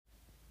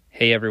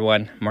Hey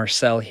everyone,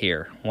 Marcel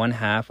here, one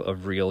half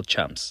of Real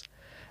Chumps.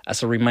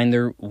 As a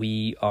reminder,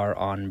 we are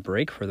on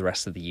break for the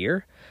rest of the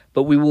year,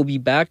 but we will be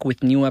back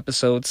with new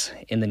episodes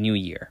in the new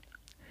year.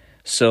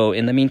 So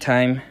in the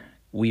meantime,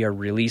 we are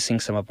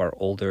releasing some of our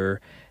older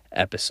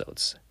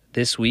episodes.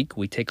 This week,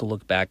 we take a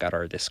look back at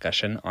our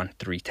discussion on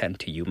 3:10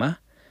 to Yuma.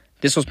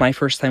 This was my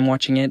first time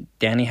watching it.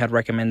 Danny had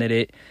recommended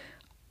it.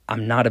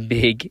 I'm not a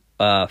big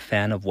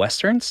fan of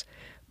Westerns,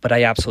 but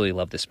I absolutely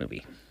love this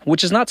movie,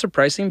 which is not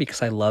surprising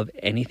because I love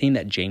anything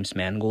that James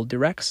Mangold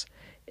directs.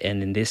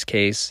 And in this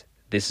case,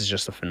 this is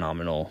just a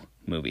phenomenal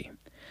movie.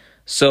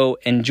 So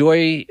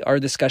enjoy our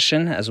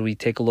discussion as we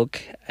take a look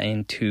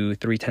into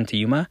 3:10 to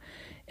Yuma.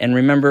 And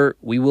remember,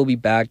 we will be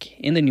back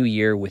in the new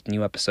year with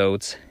new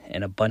episodes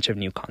and a bunch of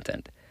new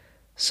content.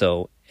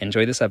 So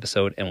enjoy this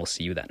episode and we'll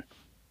see you then.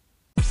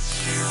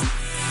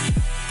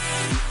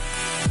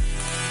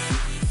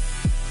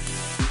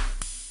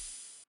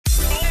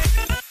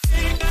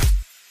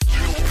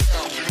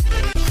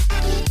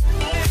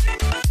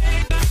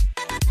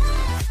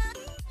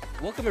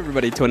 Welcome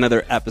everybody to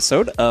another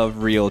episode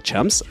of Real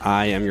Chumps.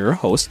 I am your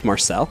host,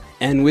 Marcel,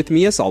 and with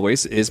me as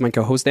always is my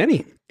co-host,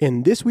 Danny.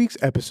 In this week's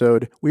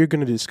episode, we are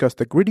going to discuss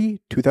the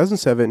gritty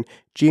 2007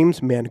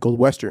 James Mangold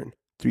Western,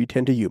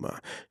 3:10 to Yuma,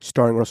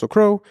 starring Russell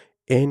Crowe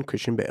and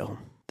Christian Bale.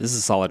 This is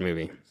a solid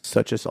movie.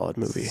 Such a solid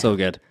movie. So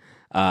good.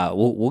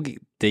 We'll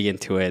dig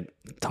into it,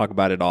 talk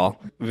about it all.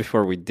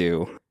 Before we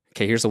do,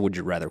 okay, here's a would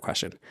you rather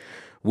question.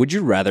 Would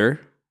you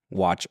rather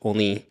watch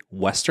only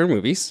Western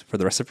movies for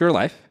the rest of your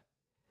life,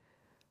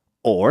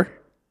 or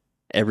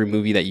every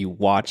movie that you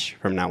watch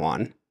from now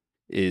on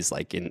is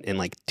like in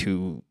like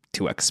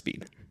 2x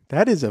speed?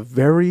 That is a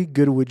very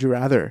good would you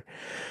rather.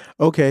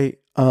 Okay,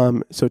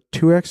 so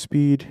 2x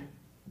speed,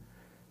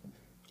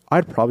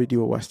 I'd probably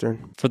do a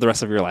Western. For the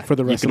rest of your life. For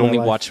the rest of my my life. You can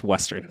only watch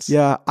Westerns.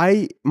 Yeah,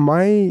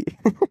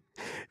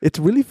 it's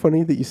really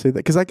funny that you say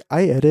that, because like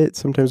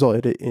sometimes I'll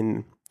edit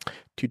in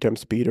 2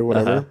 times speed or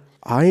whatever.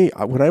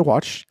 When I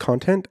watch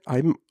content,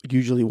 I'm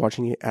usually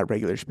watching it at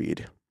regular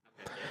speed.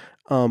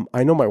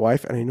 I know my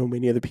wife and I know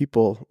many other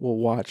people will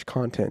watch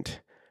content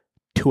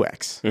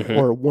 2x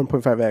or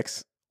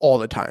 1.5x all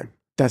the time.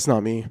 That's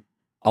not me.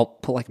 I'll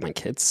put like my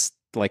kids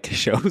like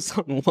shows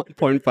on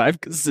 1.5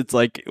 because it's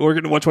like we're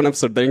gonna watch one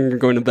episode, then you're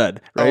going to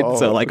bed, right?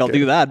 So like I'll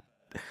do that.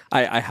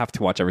 I have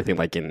to watch everything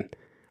like in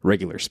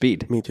regular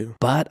speed. Me too.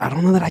 But I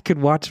don't know that I could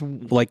watch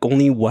like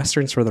only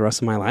Westerns for the rest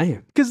of my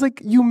life. Because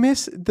like you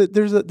miss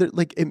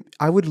that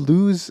I would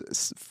lose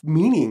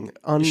meaning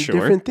on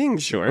different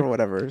things or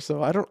whatever.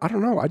 So I don't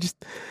know.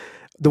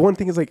 The one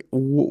thing is like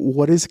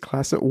what is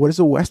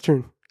a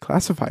Western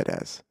classified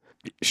as?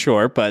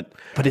 Sure, but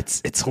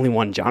it's only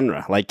one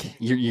genre. Like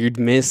you'd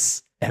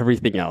miss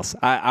everything else.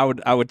 I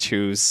would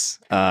choose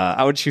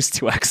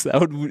 2x.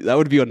 That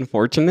would be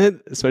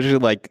unfortunate, especially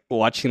like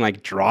watching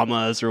like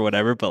dramas or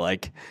whatever. But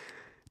like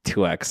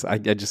 2x, I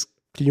just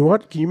Can you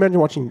imagine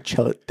watching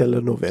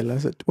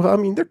telenovelas? Well, I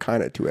mean they're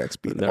kind of 2x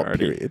speed. They're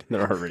already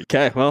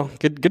okay. Well,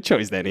 good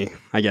choice, Danny.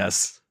 I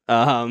guess.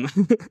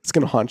 It's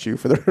gonna haunt you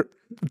for the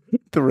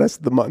rest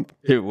of the month.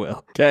 It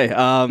will. Okay.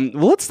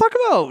 Well, let's talk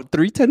about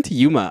 3:10 to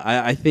Yuma.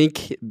 I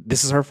think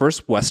this is our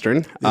first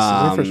Western. This is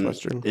our first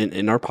Western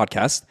in our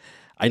podcast.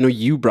 I know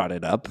you brought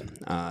it up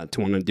to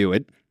want to do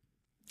it.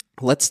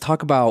 Let's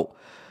talk about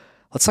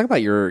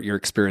your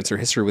experience or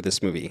history with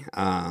this movie,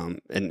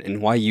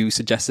 and why you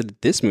suggested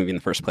this movie in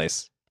the first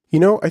place. You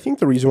know, I think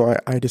the reason why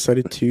I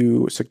decided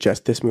to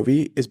suggest this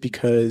movie is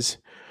because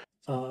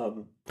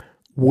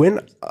when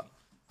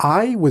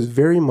I was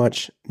very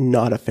much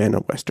not a fan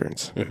of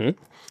Westerns.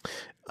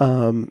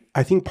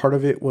 I think part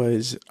of it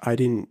was I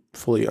didn't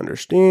fully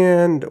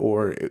understand,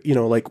 or, you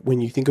know, like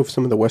when you think of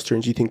some of the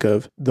Westerns, you think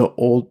of the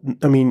old,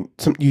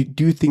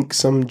 you think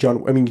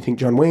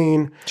John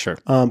Wayne. Sure.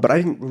 But I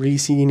didn't really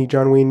see any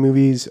John Wayne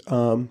movies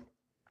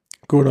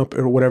growing up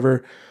or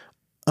whatever.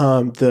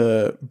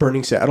 The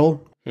Burning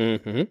Saddle,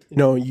 you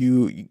know,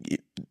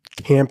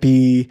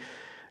 campy,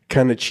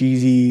 kind of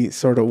cheesy,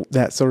 sort of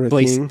that sort of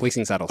thing.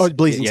 Blazing Saddles. Oh,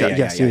 Blazing Saddles.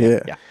 Yes,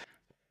 yeah. Yeah.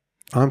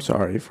 I'm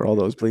sorry for all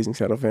those Blazing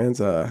Saddle fans.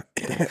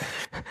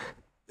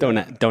 Don't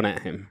at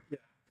him.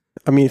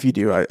 I mean, if you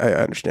do, I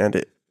understand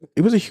it.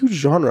 It was a huge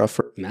genre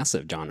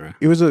massive genre.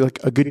 It was like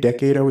a good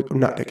decade.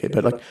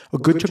 But like a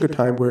good chunk of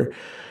time where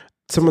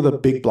some of the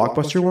big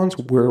blockbuster ones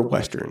were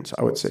Westerns.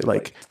 I would say,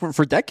 like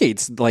for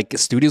decades, like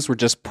studios were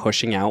just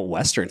pushing out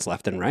Westerns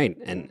left and right,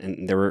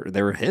 and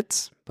there were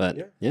hits.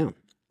 But yeah.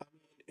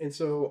 And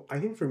so I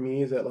think for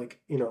me is that, like,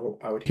 you know,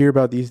 I would hear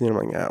about these and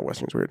I'm like,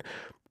 Western's weird.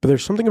 But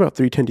there's something about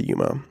 3:10 to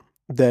Yuma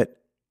that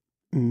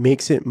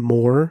makes it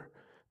more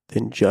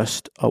than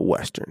just a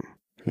Western.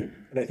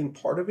 And I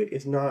think part of it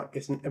is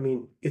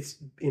it's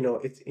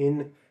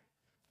in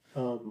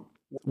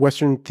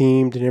Western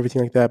themed and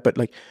everything like that. But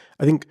like,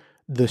 I think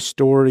the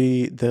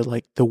story,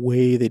 the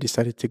way they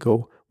decided to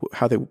go,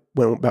 how they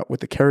went about with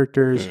the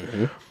characters,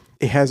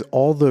 it has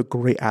all the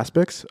great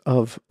aspects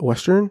of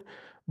Western,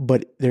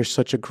 but there's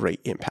such a great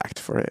impact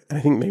for it. And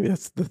I think maybe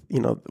that's what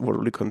it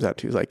really comes out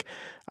to. Like,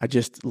 I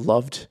just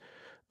loved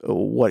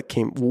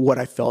what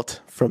I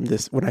felt from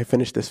this when I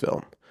finished this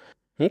film.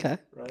 Okay.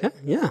 Right?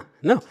 Yeah.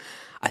 No,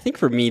 I think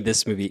for me,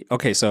 this movie.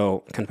 Okay,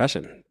 so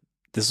confession.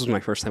 This was my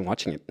first time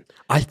watching it.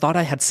 I thought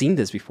I had seen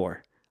this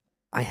before.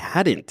 I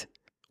hadn't.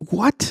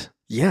 What?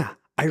 Yeah,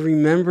 I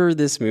remember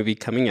this movie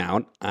coming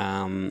out,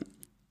 and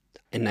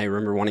I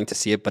remember wanting to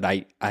see it, but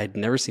I'd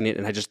never seen it,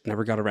 and I just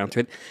never got around to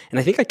it. And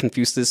I think I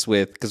confused this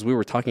with, because we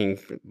were talking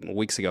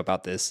weeks ago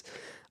about this,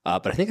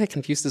 but I think I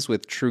confused this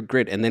with True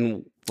Grit. And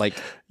then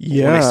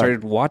when I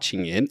started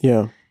watching it,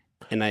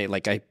 and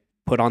I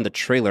put on the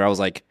trailer, I was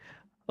like,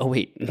 oh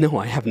wait, no,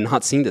 I have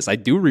not seen this. I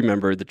do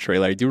remember the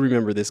trailer. I do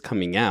remember this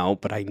coming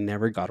out, but I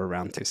never got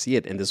around to see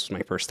it, and this was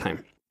my first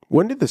time.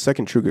 When did the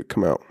second True Grit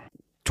come out?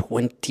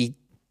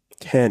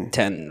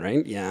 2010,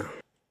 right? Yeah.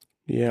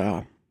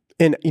 Yeah.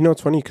 And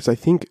it's funny because I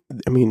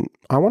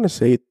want to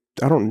say,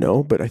 I don't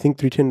know, but I think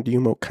 310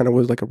 Yuma kind of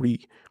was like a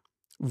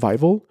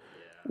revival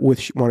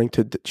with wanting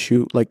to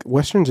shoot, like,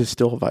 Westerns is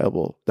still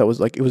viable. That was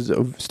like, it was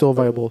still a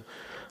viable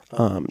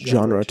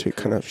genre to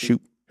kind of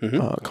shoot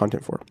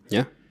content for.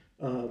 Yeah.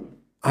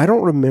 I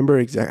don't remember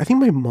exactly. I think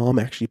my mom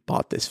actually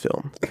bought this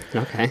film.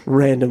 Okay.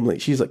 Randomly.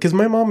 She's like, because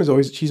my mom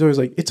she's always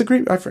like,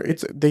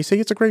 they say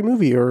it's a great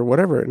movie or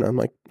whatever. And I'm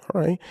like, all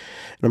right.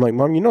 And I'm like,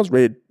 Mom, it's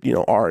rated,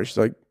 R. She's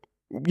like,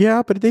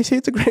 yeah, but they say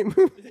it's a great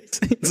movie.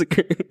 It's a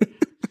great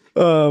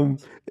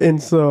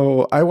and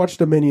so I watched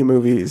many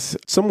movies,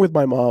 some with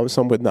my mom,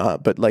 some with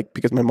not, but like,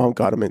 because my mom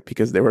got them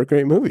because they were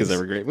great movies. Because they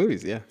were great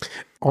movies, yeah.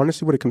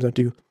 Honestly, what it comes down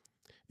to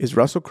is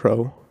Russell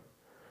Crowe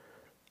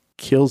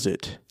kills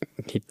it.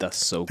 He does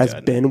so good.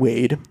 As Ben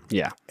Wade.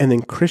 Yeah. And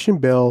then Christian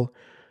Bale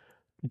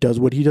does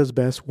what he does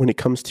best when it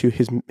comes to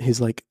his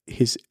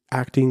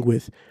acting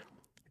with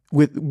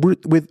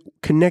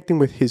connecting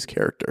with his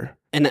character.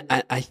 And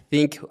I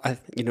think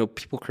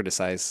people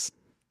criticize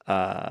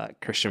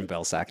Christian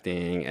Bale's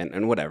acting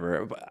and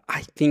whatever, but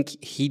I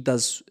think he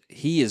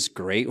is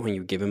great when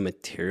you give him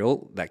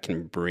material that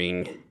can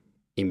bring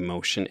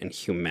emotion and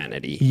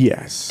humanity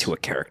to a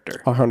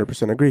character.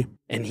 100% agree.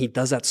 And he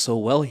does that so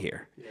well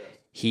here.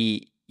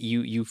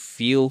 You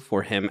feel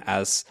for him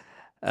as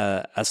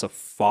a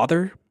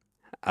father,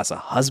 as a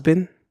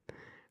husband,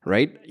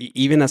 right?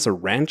 Even as a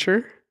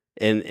rancher,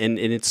 and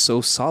it's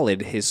so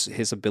solid,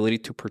 his ability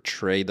to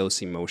portray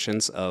those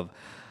emotions of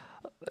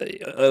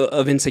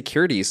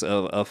insecurities,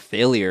 of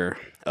failure,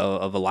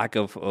 of a lack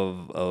of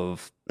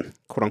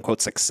quote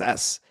unquote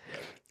success.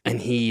 And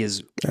he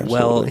is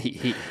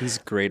he's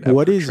great at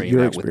what is portraying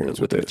your that experience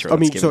with this? the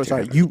material.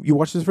 Sorry, you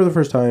watched this for the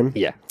first time.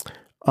 Yeah.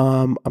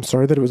 I'm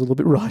sorry that it was a little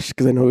bit rushed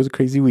because I know it was a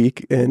crazy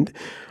week. And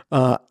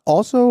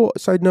also,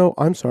 side note,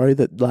 I'm sorry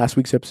that last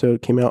week's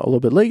episode came out a little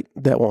bit late.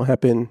 That won't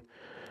happen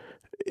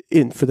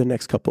for the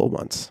next couple of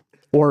months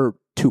or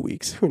 2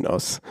 weeks. Who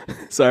knows?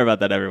 Sorry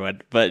about that,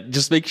 everyone. But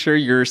just make sure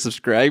you're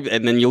subscribed,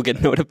 and then you'll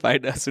get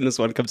notified as soon as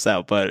one comes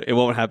out. But it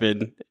won't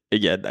happen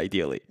again,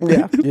 ideally.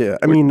 Yeah.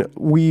 I mean,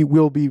 we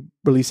will be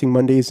releasing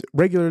Mondays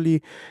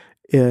regularly.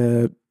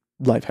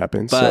 Life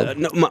happens. But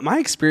no, my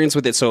experience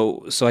with it.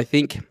 So I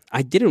think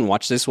I didn't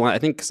watch this one. I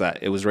think because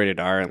it was rated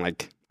R, and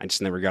like I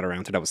just never got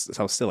around to it. I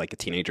was still like a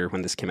teenager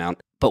when this came out.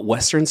 But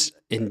Westerns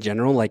in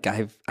general, like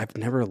I've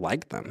never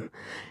liked them,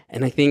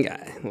 and I think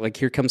like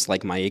here comes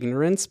like my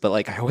ignorance. But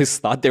like I always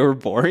thought they were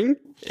boring,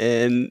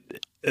 and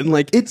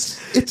like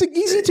it's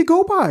easy to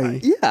go by.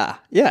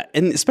 Yeah,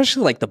 and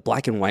especially like the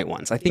black and white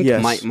ones. I think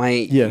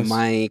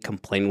my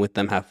complaint with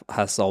them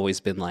has always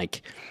been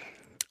like,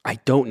 I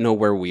don't know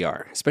where we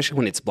are, especially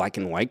when it's black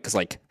and white, because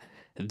like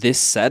this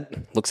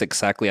set looks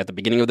exactly at the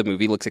beginning of the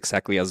movie, looks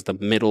exactly as the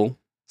middle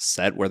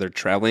set where they're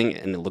traveling,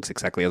 and it looks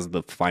exactly as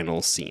the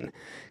final scene,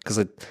 because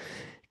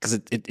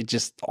it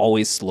just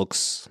always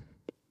looks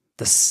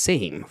the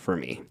same for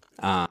me.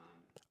 I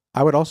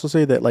would also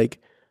say that like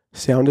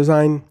sound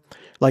design,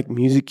 like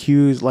music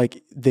cues,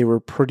 like they were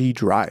pretty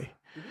dry.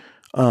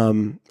 I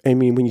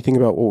mean, when you think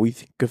about what we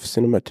think of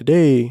cinema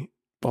today,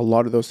 a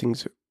lot of those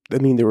things, I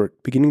mean, they were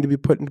beginning to be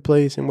put into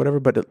place and whatever,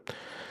 but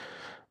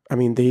I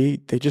mean, they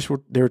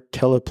were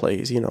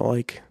teleplays,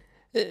 like.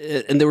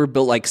 And they were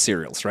built like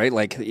serials, right?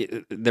 Like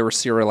they were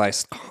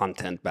serialized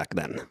content back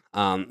then.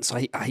 So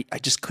I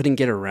just couldn't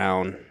get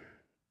around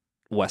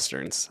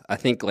Westerns. I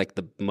think like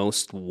the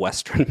most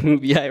Western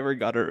movie I ever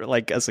got, or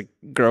like as a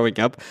growing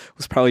up,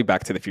 was probably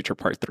Back to the Future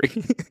Part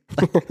 3.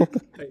 Like, I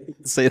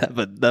hate to say that,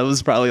 but that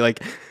was probably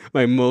like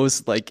my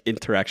most like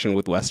interaction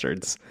with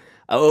Westerns.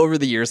 Over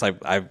the years,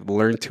 I've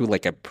learned to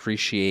like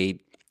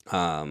appreciate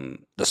the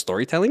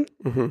storytelling,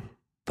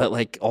 but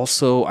like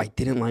also I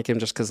didn't like him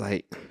just because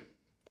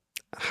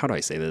how do I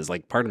say this?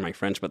 Like, pardon my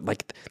French, but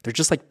like they're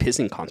just like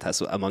pissing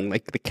contests among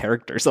like the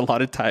characters a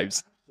lot of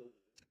times,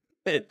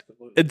 and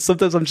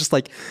sometimes I'm just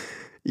like,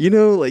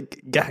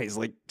 like guys,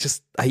 like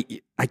just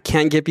I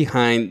can't get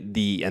behind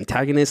the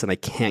antagonist and I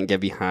can't get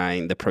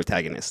behind the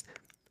protagonist,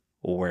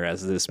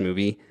 whereas this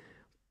movie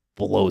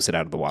blows it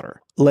out of the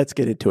water. Let's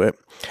get into it.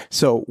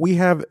 So we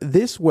have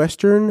this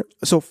Western.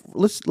 So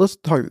let's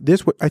talk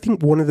this. I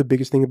think one of the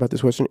biggest thing about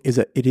this Western is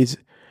that it is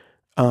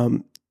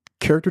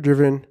character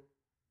driven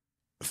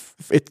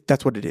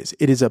That's what it is.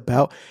 It is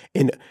about,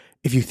 and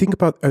if you think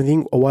about, I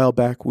think a while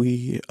back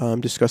we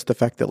discussed the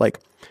fact that like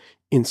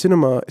in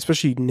cinema,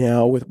 especially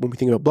now when we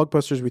think about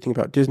blockbusters, we think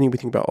about Disney, we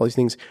think about all these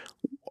things.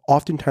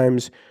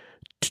 Oftentimes,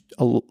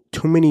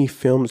 too many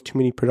films, too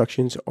many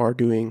productions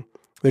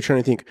they're trying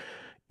to think,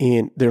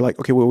 and they're like,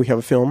 okay, well, we have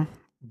a film,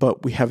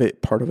 but we have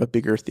it part of a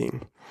bigger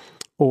thing,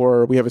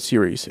 or we have a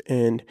series,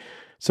 and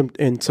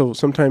so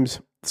sometimes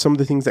some of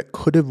the things that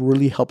could have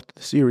really helped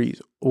the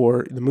series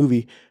or the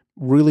movie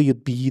really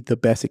be the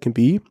best it can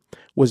be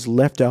was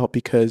left out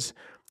because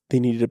they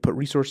needed to put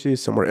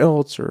resources somewhere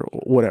else or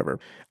whatever.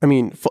 I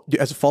mean,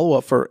 as a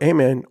follow-up for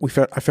Ant-Man,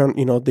 I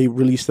found, they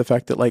released the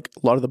fact that like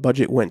a lot of the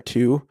budget went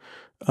to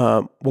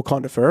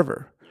Wakanda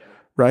Forever,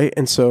 right?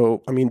 And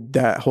so, I mean,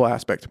 that whole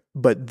aspect.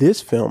 But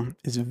this film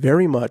is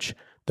very much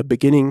the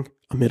beginning,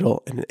 a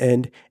middle, and an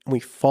end, and we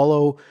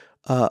follow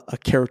a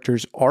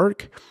character's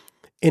arc.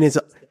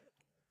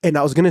 And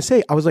I was going to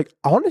say, I was like,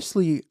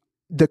 honestly,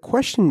 the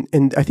question,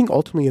 and I think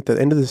ultimately at the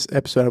end of this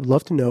episode, I would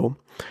love to know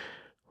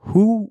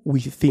who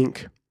we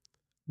think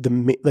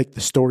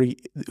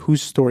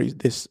whose story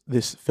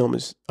this film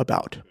is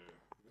about.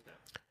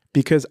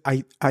 Because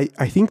I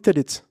think that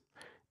it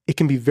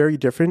can be very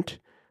different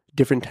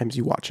times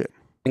you watch it.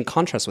 In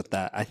contrast with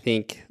that, I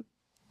think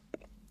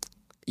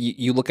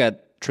you look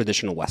at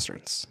traditional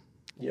Westerns.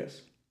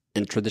 Yes.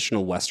 And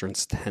traditional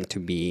Westerns tend to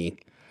be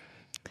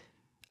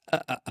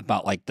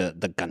about like the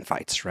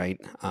gunfights, right?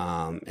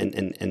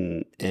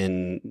 And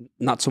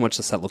not so much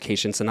the set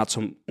locations, and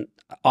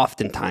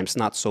oftentimes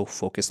not so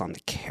focused on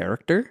the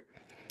character,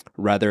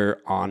 rather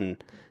on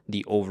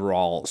the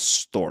overall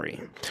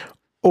story.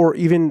 Or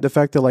even the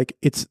fact that like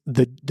it's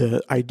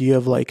the idea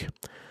of like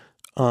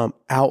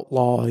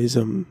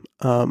outlawism.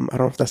 I don't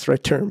know if that's the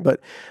right term,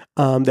 but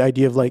the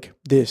idea of like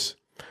this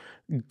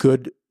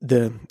good,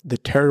 the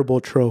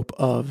terrible trope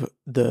of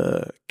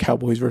the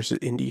cowboys versus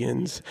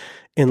Indians,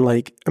 and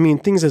like, I mean,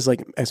 things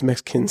as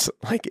Mexicans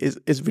like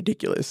is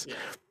ridiculous,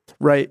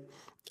 right?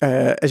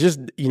 It's just,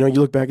 you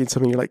look back at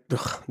something, you're like,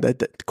 ugh,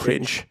 that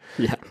cringe,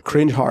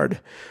 cringe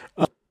hard.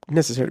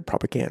 Necessarily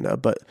propaganda,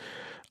 but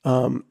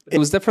it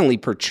was definitely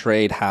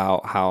portrayed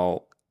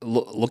how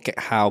look at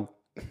how,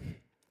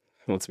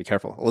 let's be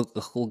careful,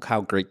 look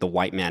how great the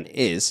white man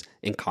is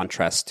in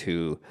contrast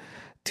to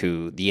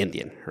the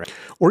Indian, right?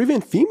 Or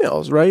even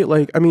females, right?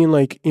 Like, I mean,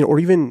 like, or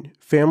even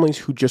families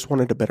who just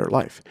wanted a better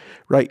life,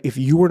 right? If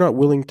you were not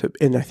willing to,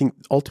 and I think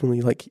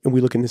ultimately, like, and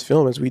we look in this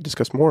film as we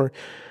discuss more,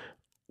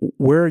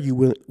 where are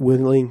you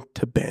willing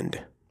to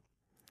bend,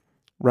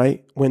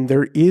 right? When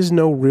there is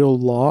no real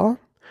law,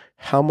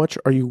 how much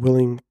are you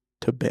willing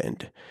to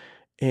bend?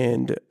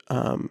 And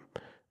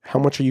how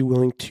much are you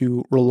willing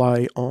to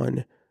rely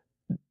on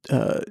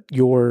the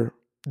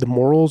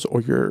morals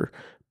or your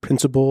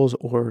principles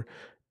or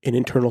an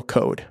internal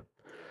code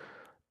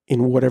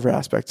in whatever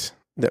aspects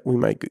that we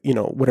might,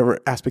 whatever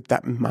aspect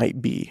that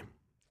might be.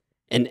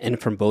 And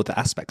from both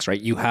aspects,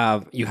 right? You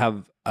have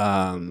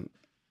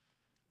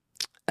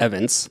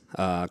Evans,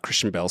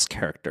 Christian Bale's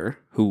character,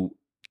 who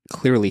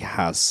clearly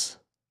has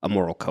a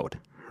moral code,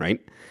 right?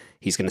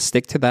 He's going to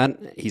stick to that.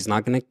 He's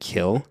not going to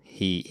kill.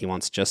 He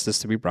wants justice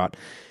to be brought.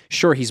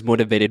 Sure, he's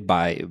motivated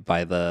by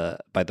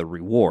the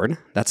reward.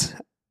 That's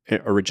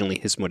originally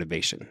his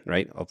motivation,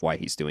 right? Of why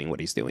he's doing what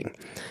he's doing.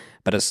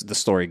 But as the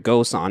story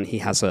goes on, he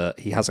has a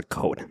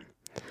code.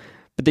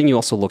 But then you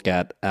also look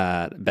at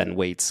Ben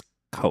Wade's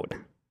code,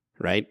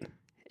 right?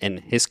 And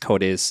his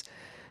code is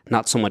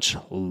not so much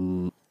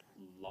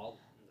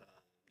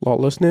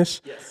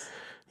lawlessness. Yes.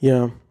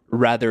 Yeah.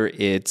 Rather,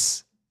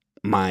 it's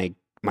my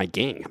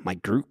gang, my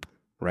group,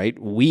 right?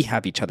 We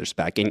have each other's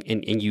back, and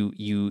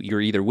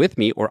you're either with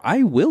me or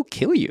I will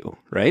kill you,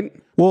 right?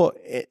 Well,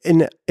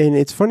 and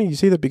it's funny you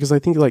say that, because I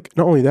think like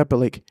not only that, but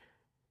like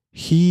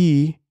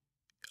he,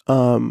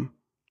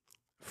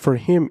 for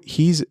him,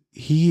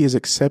 he is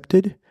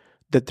accepted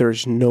that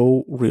there's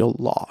no real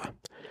law,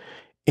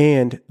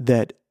 and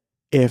that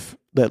if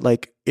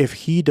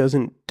he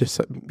doesn't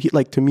decide,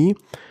 like, to me,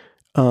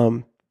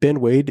 Ben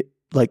Wade,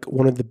 like,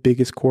 one of the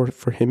biggest core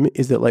for him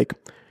is that like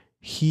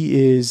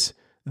he is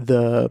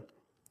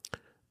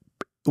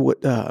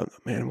what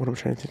I'm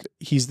trying to think.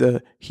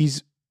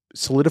 He's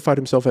solidified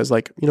himself as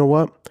like, you know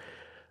what?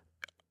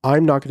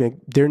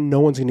 No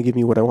one's gonna give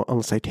me what I want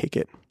unless I take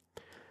it.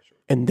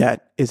 And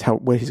that is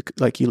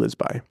what he lives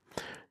by.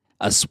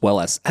 As well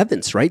as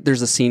Evans, right?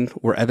 There's a scene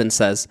where Evans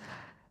says,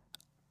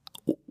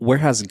 "Where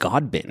has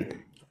God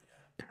been?"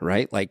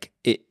 Right? Like,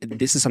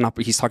 this is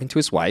he's talking to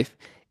his wife,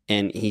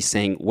 and he's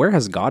saying, "Where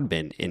has God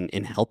been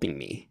in helping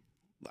me?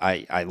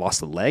 I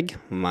lost a leg.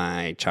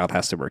 My child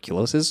has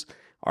tuberculosis.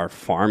 Our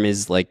farm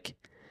is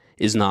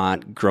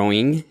not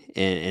growing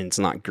and it's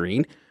not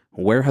green.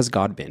 Where has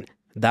God been?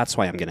 That's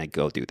why I'm gonna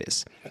go do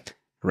this."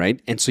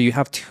 Right? And so you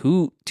have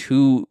two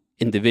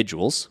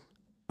individuals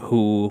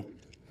who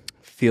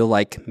feel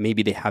like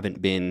maybe they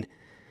haven't been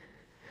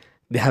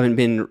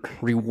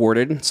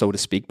rewarded, so to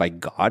speak, by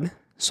God,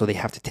 so they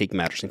have to take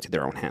matters into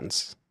their own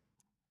hands.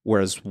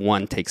 Whereas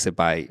one takes it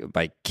by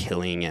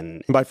killing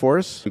and by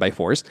force.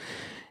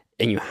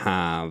 and you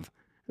have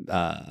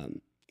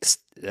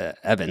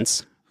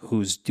Evans,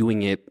 who's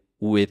doing it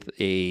with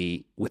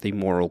a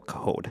moral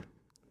code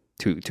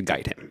to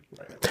guide him.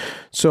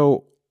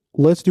 So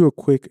let's do a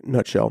quick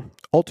nutshell.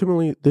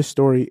 Ultimately, this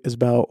story is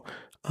about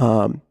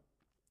Dan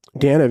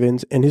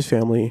Evans and his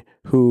family,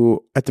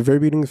 who at the very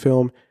beginning of the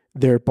film,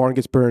 their barn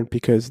gets burned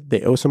because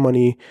they owe some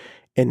money,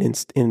 and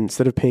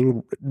instead of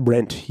paying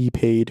rent, he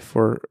paid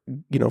for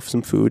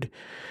some food,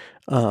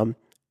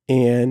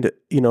 and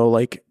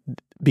like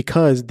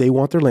because they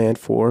want their land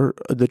for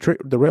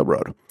the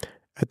railroad.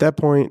 At that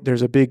point,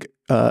 there's a big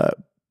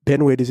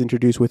Ben Wade is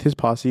introduced with his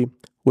posse,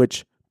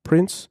 which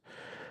Prince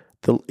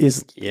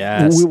he's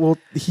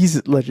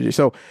legendary.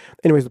 So,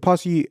 anyways, the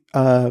posse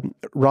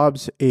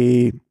robs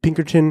a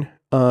Pinkerton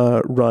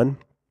run,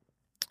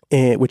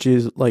 and which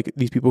is like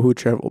these people who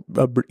travel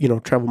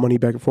money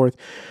back and forth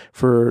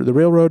for the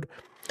railroad.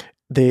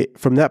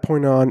 From that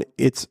point on,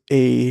 it's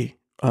a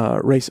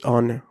race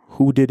on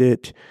who did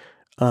it,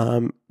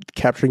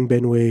 capturing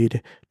Ben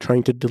Wade,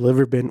 trying to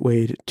deliver Ben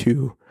Wade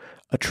to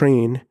a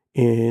train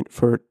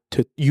to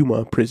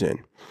Yuma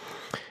prison,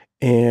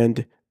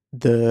 and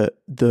the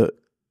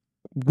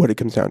what it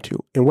comes down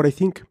to, and what I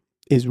think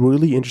is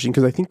really interesting,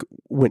 because I think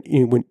when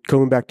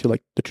going back to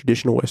like the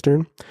traditional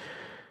Western,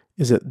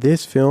 is that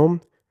this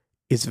film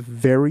is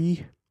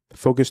very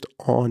focused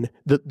on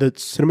the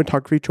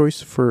cinematography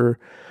choice for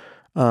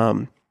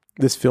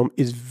this film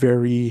is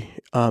very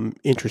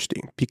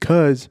interesting,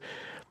 because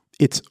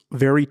it's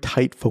very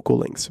tight focal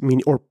lengths. I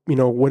mean, or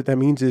what that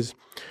means is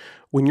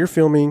when you're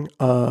filming,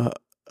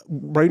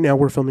 right now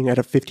we're filming at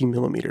a 50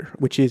 millimeter,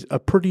 which is a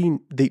pretty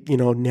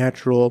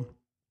natural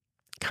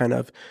kind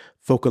of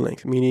focal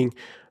length, meaning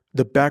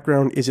the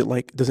background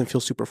doesn't feel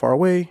super far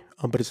away,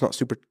 but it's not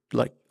super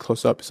like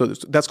close up. So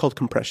that's called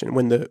compression.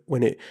 When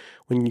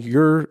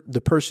you're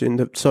the person,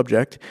 the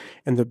subject,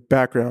 and the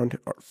background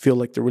feel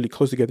like they're really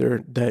close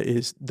together, that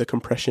is the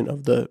compression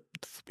of the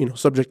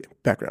subject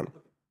background.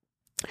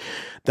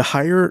 The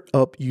higher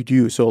up you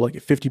do, so like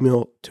at 50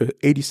 mil to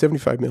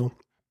 85 mil,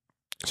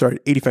 you're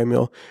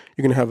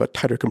going to have a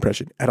tighter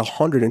compression. At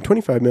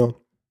 125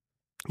 mil,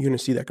 you're going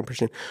to see that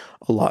compression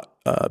a lot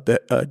big.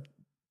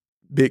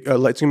 It's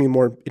going to be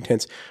more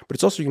intense, but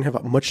it's also going to have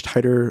a much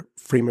tighter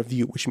field of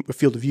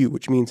view,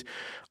 which means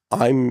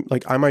I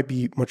might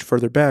be much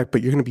further back,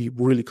 but you're going to be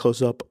really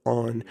close up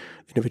on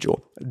the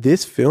individual.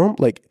 This film,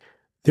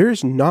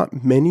 there's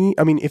not many.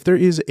 I mean, if there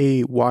is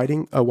a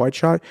wide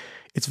shot,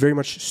 it's very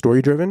much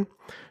story driven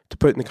to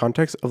put it in the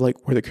context of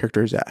like where the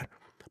character is at.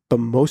 But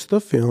most of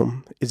the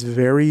film is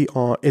very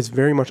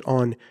much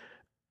on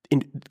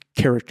in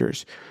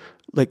characters,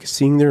 like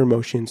seeing their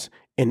emotions,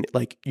 and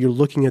like you're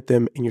looking at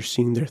them and you're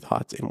seeing their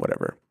thoughts and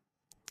whatever.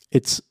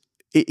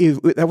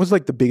 That was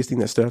like the biggest thing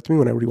that stood out to me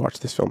when I rewatched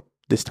this film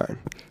this time.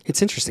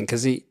 It's interesting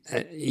because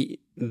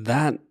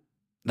that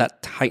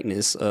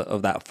tightness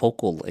of that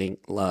focal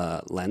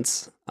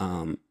length,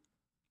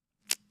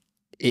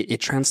 it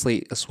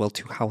translates as well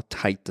to how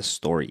tight the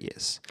story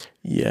is.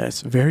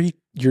 Yes,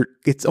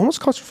 it's almost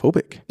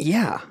claustrophobic.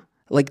 Yeah,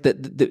 like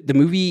the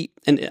movie,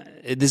 and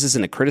this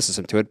isn't a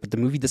criticism to it, but the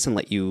movie doesn't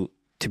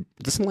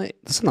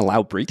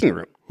allow breathing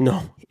room.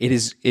 No, it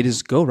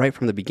is go right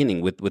from the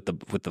beginning with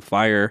the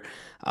fire,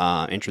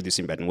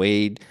 introducing Ben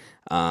Wade,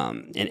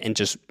 and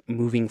just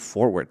moving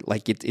forward.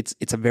 Like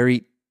it's a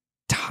very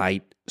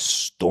tight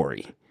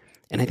story,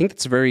 and I think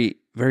that's very,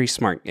 very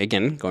smart.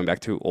 Again, going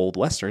back to old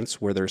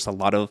westerns where there's a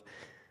lot of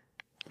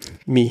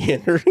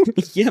meandering.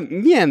 Yeah,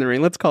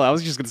 meandering. Let's call it. I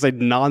was just going to say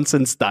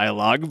nonsense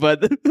dialogue,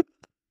 but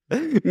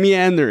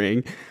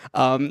meandering.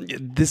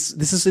 This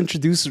is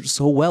introduced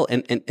so well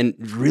and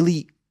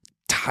really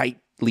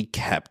tightly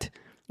kept,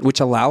 which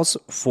allows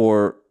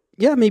for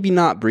maybe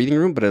not breathing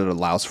room, but it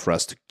allows for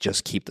us to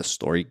just keep the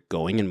story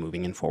going and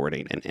moving and forward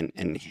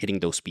and hitting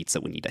those beats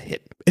that we need to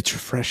hit. It's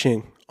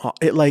refreshing.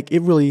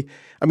 It really.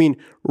 I mean,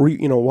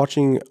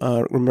 watching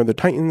Remember the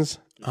Titans,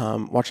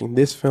 watching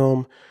this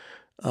film,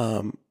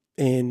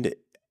 and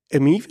I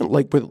mean, even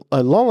like with La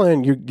La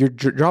Land, you're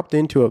dropped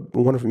into a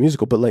wonderful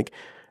musical, but like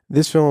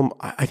this film,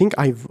 I think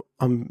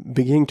I'm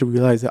beginning to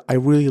realize that I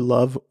really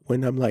love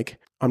when I'm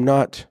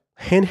not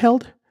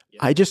handheld.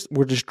 Yeah.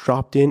 We're just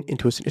dropped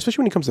into a scene,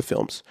 especially when it comes to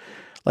films.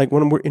 Like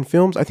when we're in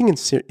films, I think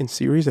in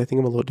series, I think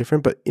I'm a little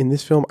different, but in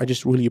this film, I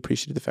just really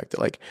appreciated the fact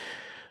that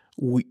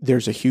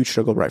there's a huge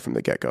struggle right from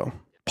the get-go.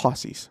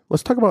 Posses.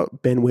 Let's talk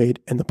about Ben Wade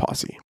and the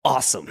posse.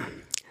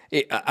 Awesome.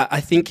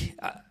 I think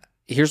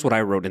here's what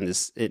I wrote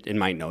in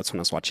my notes when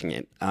I was watching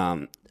it.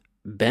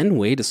 Ben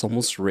Wade is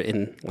almost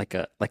written like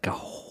a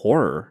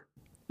horror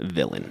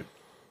villain.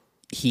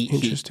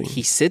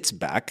 He sits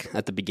back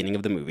at the beginning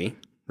of the movie,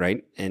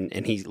 right?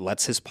 And he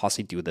lets his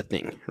posse do the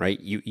thing, right?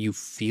 You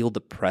feel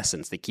the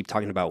presence. They keep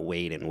talking about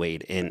Wade,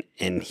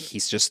 and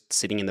he's just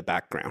sitting in the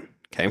background,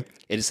 okay?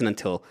 It isn't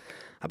until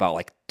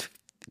about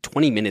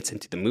 20 minutes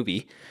into the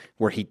movie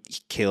where he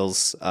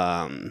kills,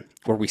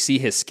 where we see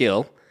his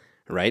skill,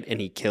 right?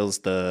 And he kills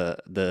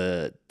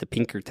the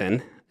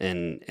Pinkerton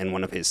and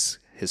one of his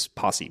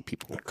posse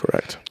people.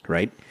 Correct.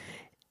 Right?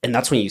 And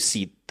that's when you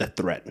see the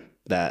threat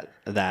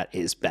that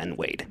is Ben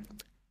Wade.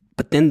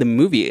 But then the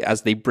movie,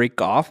 as they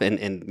break off and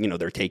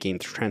they're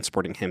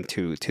transporting him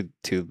to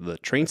the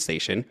train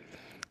station,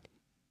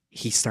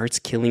 he starts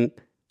killing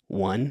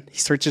one. He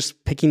starts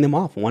just picking them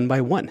off one by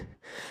one,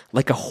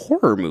 like a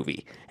horror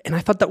movie. And I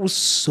thought that was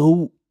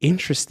so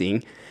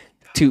interesting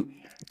to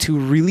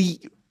really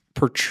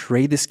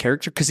portray this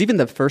character, because even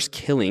the first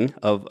killing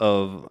of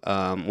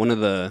one of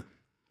the,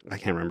 I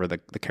can't remember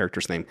the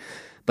character's name,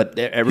 but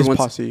everyone's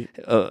posse.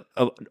 Of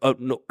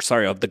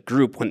the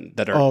group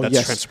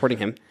that's transporting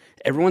him.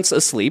 Everyone's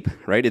asleep,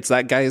 right? It's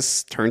that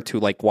guy's turn to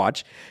like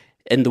watch,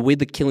 and the way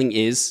the killing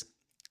is,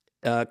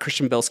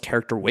 Christian Bale's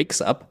character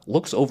wakes up,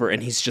 looks over,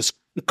 and he's just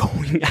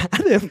going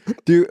at him.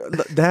 Dude,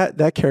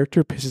 that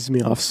character pisses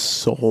me off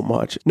so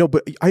much. No,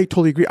 but I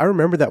totally agree. I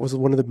remember that was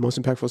one of the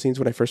most impactful scenes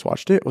when I first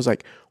watched it. It was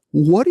like,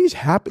 what is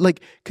happening?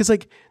 Like, because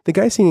like the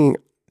guy singing,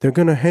 "They're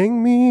gonna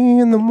hang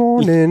me in the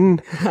morning,"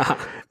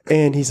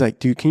 and he's like,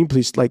 dude, can you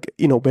please, like,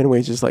 Ben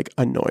Wade's just like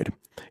annoyed.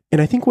 And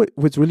I think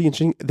what's really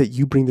interesting that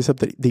you bring this up,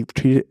 that they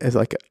treat it as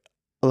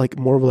like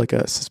more of like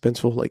a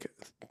suspenseful like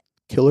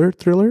killer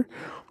thriller,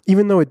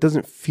 even though it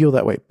doesn't feel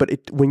that way.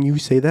 But when you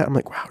say that, I'm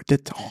like, wow,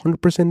 that's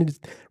 100%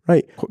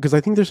 right. Because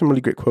I think there's some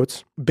really great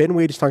quotes. Ben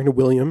Wade is talking to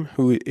William,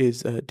 who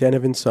is Dan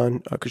Evans'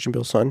 son, Christian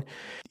Bale's son.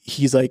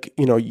 He's like,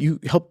 you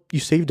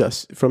saved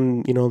us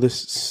from, this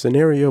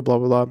scenario, blah,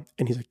 blah, blah.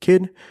 And he's like,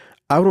 kid,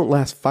 I wouldn't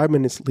last 5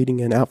 minutes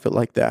leading an outfit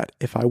like that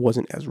if I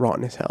wasn't as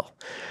rotten as hell.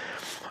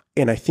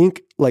 And I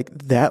think like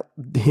that,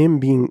 him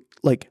being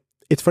like,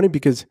 it's funny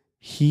because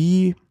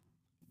I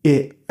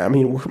don't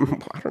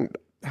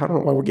know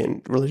why we're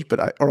getting religious, but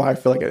I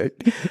feel like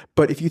it.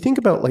 But if you think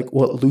about like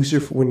what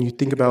Lucifer, when you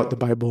think about the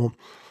Bible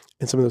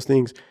and some of those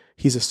things,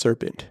 he's a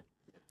serpent,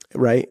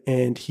 right?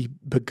 And he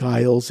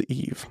beguiles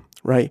Eve,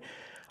 right?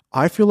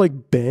 I feel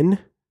like Ben,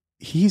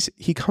 he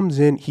comes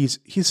in, he's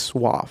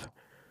suave.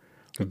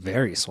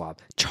 Very suave.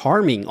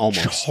 Charming,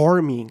 almost.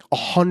 Charming,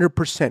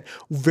 100%.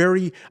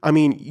 Very,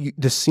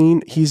 the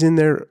scene, he's in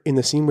there, in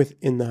the scene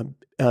in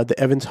the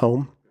Evans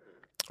home.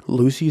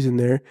 Lucy's in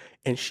there,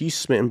 and she's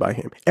smitten by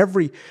him.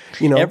 Every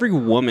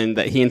woman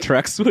that he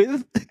interacts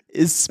with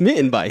is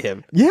smitten by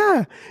him.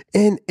 Yeah.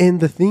 And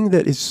the thing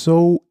that is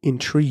so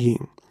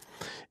intriguing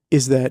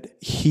is that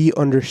he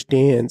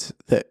understands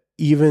that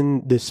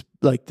even this,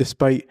 like,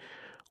 despite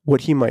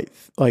what he might,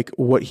 like,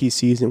 what he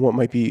sees and what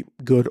might be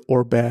good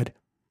or bad,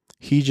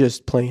 he's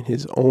just playing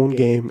his own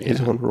game,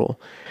 his own role.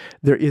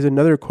 There is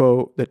another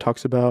quote that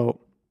talks about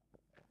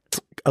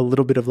a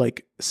little bit of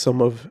like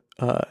some of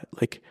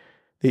like,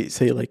 they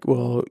say like,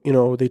 well,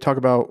 they talk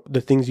about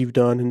the things you've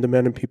done and the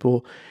men and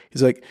people.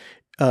 He's like,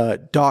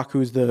 Doc,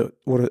 who's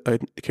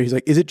he's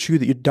like, is it true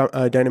that you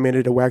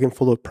dynamited a wagon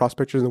full of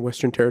prospectors in the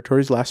Western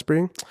Territories last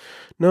spring?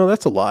 No,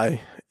 that's a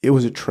lie. It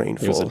was a train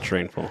full. It was a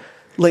train full.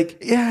 Like,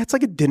 yeah, it's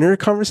like a dinner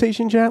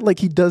conversation chat. Like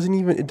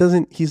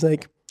he's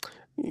like,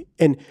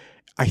 and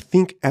I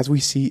think as we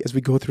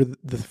go through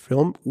the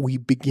film, we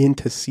begin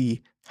to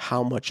see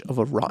how much of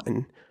a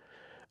rotten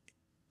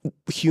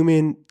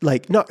human,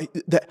 like, not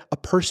that a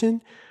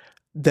person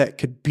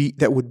that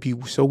would be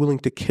so willing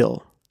to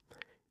kill,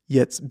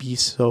 yet be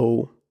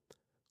so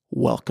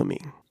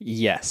welcoming.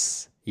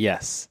 Yes.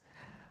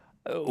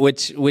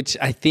 Which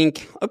I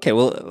think, okay,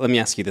 well, let me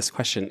ask you this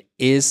question.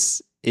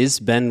 Is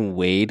Ben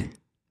Wade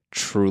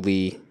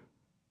truly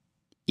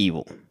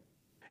evil?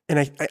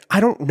 And I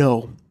don't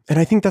know. And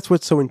I think that's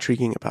what's so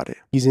intriguing about it.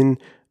 He's in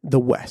the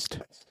West.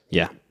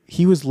 Yeah.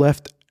 He was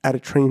left at a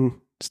train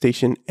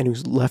station and he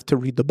was left to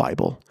read the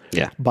Bible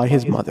by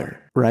his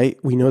mother, right?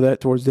 We know that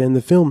towards the end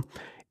of the film.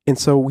 And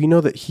so we know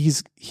that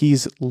he's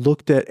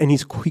looked at, and he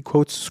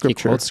quotes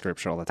scripture. He quotes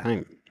scripture all the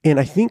time. And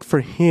I think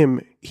for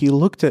him, he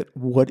looked at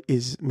what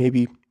is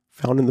maybe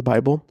found in the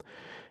Bible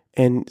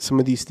and some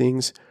of these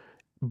things,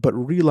 but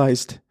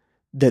realized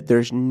that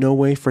there's no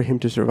way for him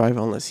to survive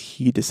unless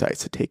he decides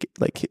to take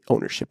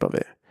ownership of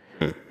it.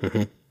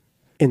 Mm-hmm.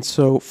 And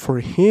so for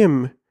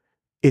him,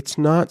 it's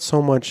not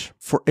so much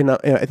and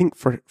I think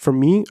for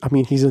me,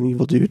 he's an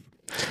evil dude.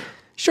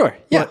 Sure.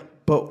 Yeah.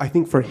 But I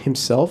think for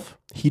himself,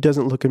 he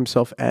doesn't look at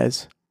himself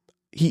as,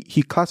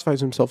 he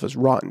classifies himself as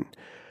rotten,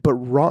 but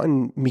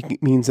rotten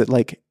means that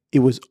like it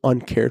was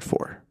uncared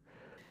for.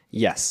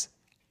 Yes.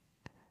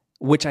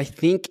 Which I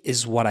think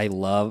is what I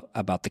love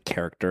about the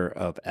character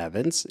of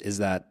Evans, is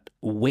that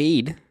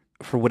Wade,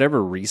 for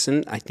whatever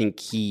reason, I think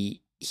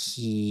he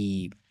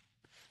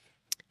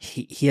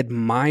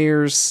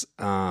admires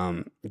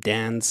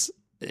Dan's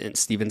and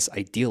Steven's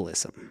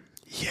idealism.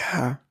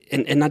 Yeah.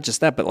 And not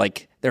just that, but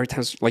like there are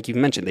times, like you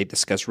mentioned, they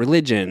discuss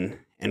religion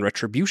and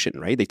retribution,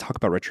 right? They talk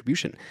about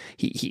retribution.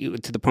 He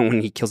to the point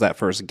when he kills that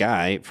first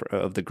guy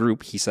of the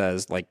group, he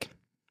says like,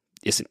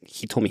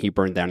 he told me he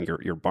burned down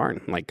your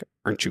barn. Like,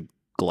 aren't you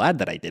glad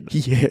that I did?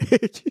 Yeah.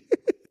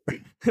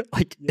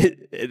 Like,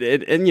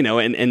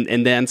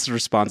 and Dan's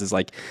response is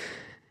like,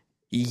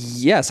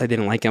 yes, I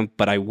didn't like him,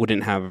 but I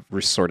wouldn't have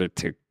resorted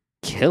to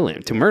kill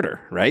him, to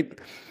murder, right?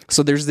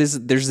 So there's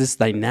this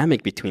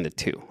dynamic between the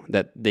two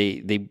that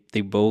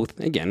they both,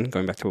 again,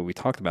 going back to what we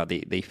talked about,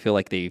 they feel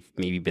like they've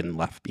maybe been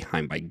left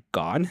behind by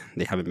God.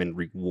 They haven't been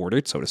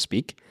rewarded, so to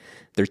speak.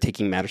 They're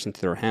taking matters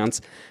into their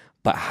hands,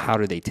 but how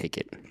do they take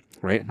it?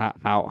 Right?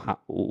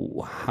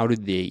 How do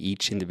they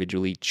each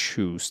individually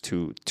choose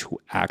to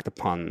act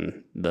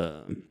upon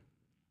the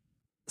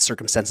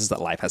circumstances that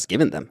life has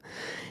given them?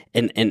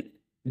 And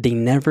they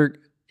never,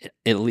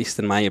 at least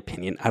in my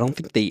opinion, I don't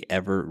think they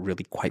ever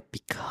really quite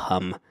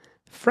become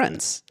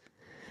friends.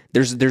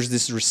 There's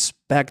this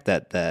respect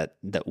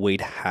that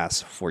Wade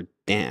has for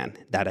Dan,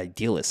 that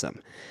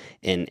idealism,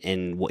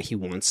 and what he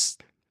wants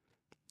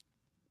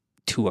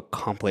to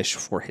accomplish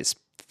for his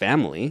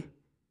family.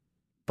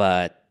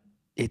 But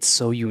it's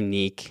so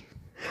unique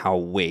how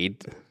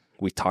Wade,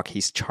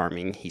 he's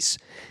charming, he's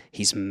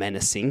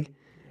menacing,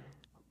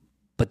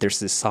 but there's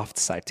this soft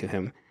side to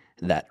him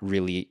that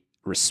really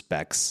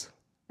respects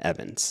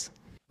Evans.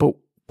 But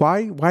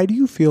why do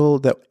you feel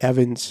that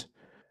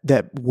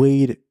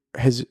Wade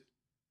has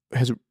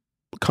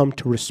come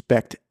to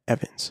respect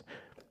Evans?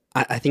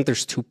 I think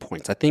there's 2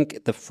 points. I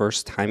think the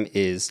first time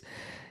is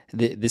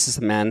this is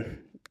a man,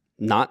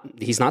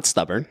 he's not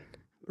stubborn,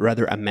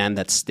 rather a man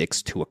that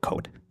sticks to a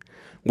code.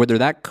 Whether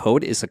that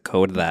code is a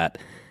code that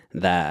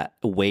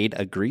Wade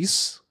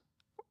agrees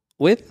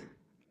with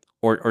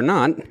or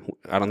not,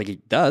 I don't think he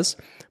does,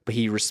 but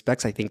he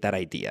respects, I think, that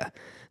idea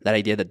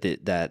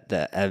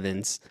that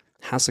Evans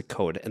has a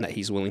code and that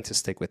he's willing to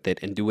stick with it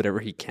and do whatever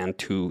he can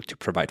to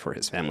provide for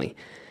his family.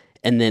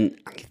 And then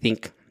I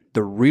think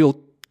the real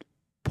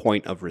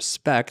point of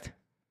respect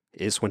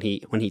is when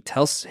he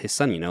tells his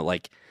son,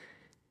 like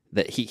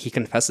that he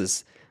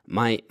confesses,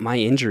 my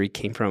injury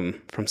came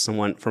from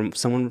someone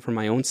from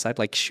my own side,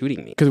 like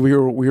shooting me. Because we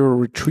were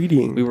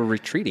retreating. We were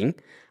retreating.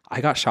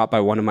 I got shot by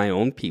one of my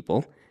own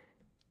people.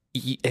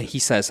 He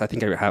says, I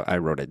think I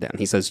wrote it down.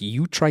 He says,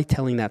 "You try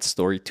telling that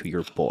story to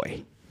your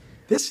boy."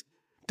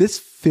 This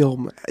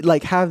film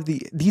have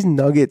these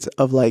nuggets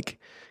of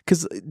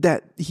because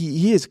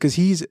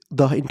he's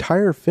the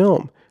entire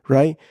film,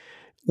 right?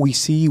 We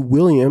see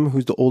William,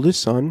 who's the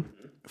oldest son,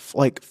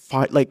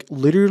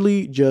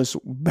 literally just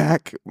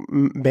bad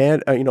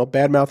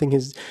mouthing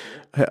his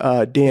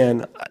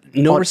Dan.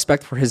 No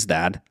respect for his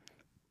dad,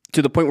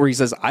 to the point where he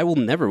says, "I will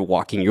never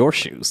walk in your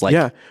shoes."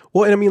 Yeah.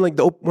 Well, and I mean,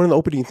 one of the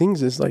opening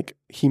things is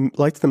he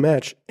lights the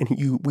match, and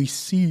we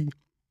see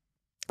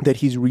that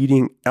he's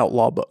reading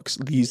outlaw books,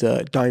 these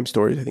dime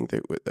stories. I think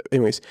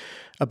anyways,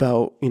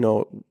 about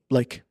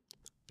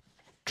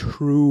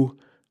true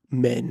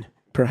men,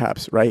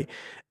 perhaps, right?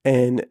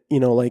 And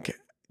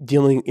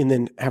dealing and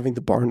then having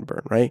the barn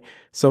burn, right?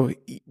 So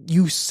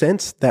you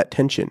sense that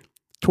tension.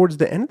 Towards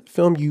the end of the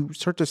film, you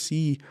start to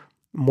see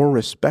more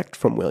respect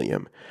from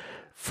William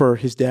for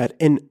his dad.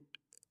 And,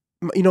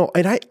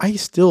 and I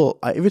still,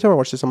 every time I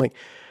watch this, I'm like,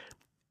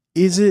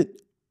 is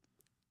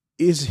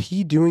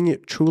he doing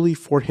it truly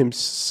for his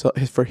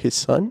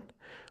son,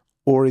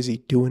 or is he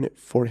doing it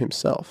for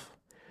himself?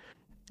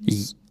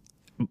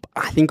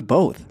 I think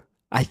both.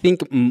 I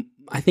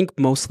think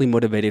mostly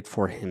motivated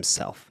for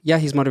himself. Yeah,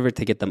 he's motivated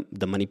to get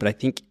the money, but I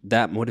think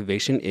that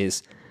motivation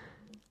is,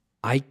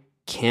 I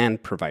can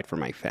provide for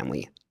my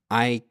family.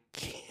 I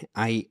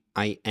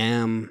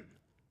am,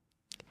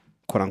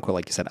 quote unquote,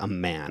 like you said, a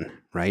man,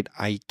 right?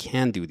 I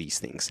can do these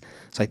things.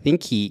 So I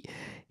think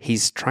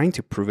he's trying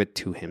to prove it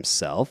to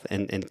himself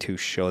and to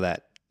show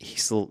that he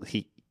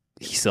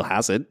still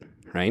has it,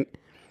 right?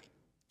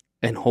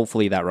 And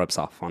hopefully that rubs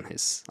off on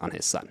his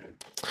son.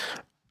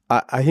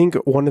 I think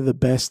one of the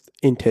best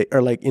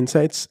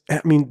insights.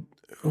 I mean,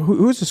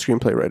 who's the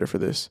screenplay writer for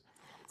this?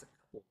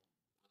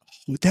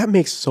 That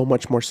makes so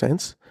much more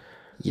sense.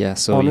 Yeah.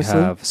 So honestly,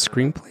 you have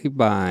screenplay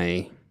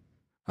by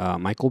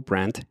Michael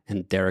Brandt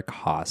and Derek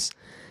Haas,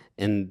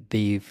 and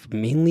they've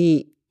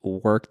mainly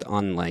worked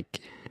on like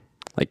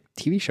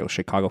TV shows.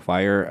 Chicago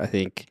Fire. I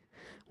think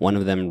one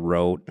of them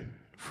wrote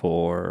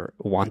for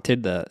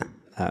Wanted, the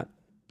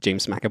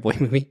James McAvoy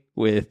movie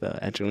with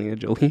Angelina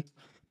Jolie.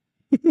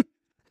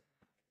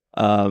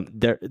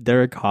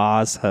 Derek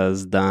Haas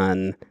has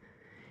done,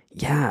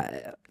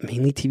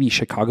 mainly TV.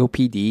 Chicago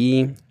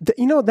PD.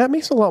 That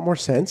makes a lot more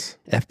sense.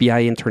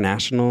 FBI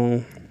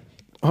International.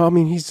 Oh, I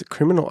mean, he's a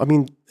criminal. I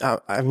mean,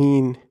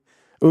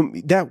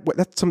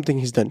 that's something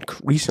he's done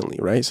recently,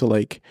 right? So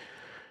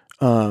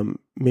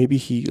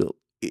maybe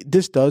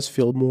this does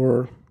feel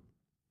more.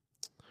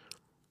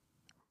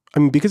 I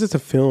mean, because it's a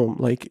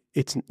film,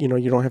 it's you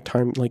don't have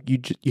time.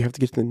 You have to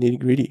get to the nitty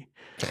gritty.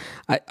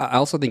 I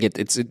also think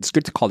it's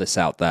good to call this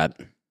out, that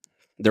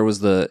there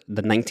was the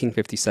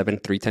 1957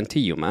 3:10 to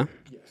Yuma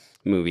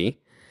movie.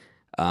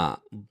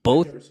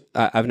 Both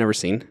I've never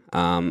seen,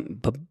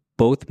 but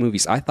both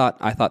movies. I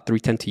thought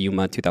 3:10 to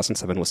Yuma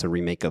 2007 was a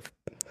remake of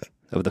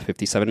the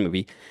 57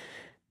 movie.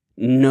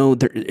 No,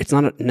 it's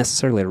not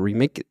necessarily a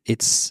remake.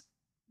 It's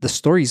the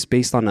story is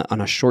based on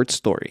a short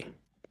story,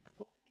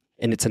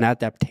 and it's an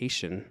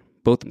adaptation.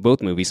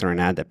 Both movies are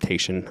an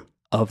adaptation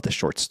of the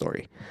short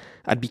story.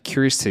 I'd be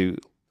curious to.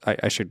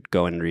 I should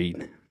go and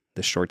read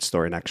the short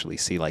story and actually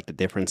see like the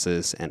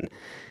differences and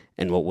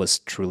what was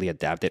truly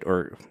adapted,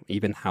 or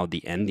even how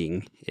the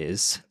ending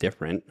is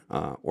different,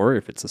 or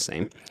if it's the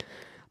same.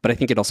 But I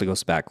think it also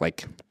goes back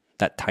like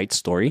that tight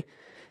story.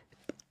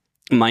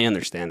 My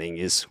understanding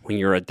is when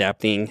you're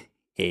adapting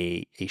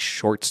a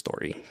short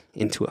story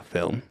into a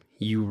film,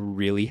 you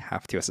really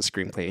have to, as a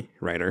screenplay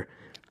writer,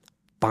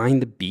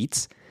 find the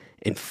beats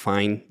and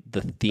find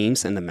the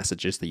themes and the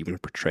messages that you want to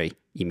portray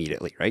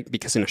immediately, right?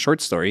 Because in a short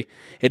story,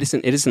 it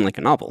isn't like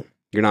a novel.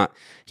 You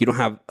don't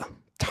have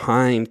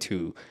time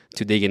to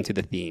dig into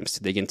the themes,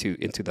 to dig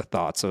into the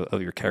thoughts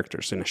of your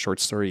characters. In a short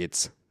story,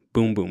 it's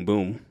boom, boom,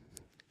 boom.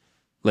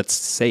 Let's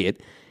say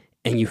it,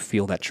 and you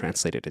feel that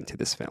translated into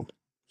this film.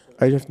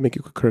 I have to make a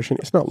quick correction.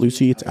 It's not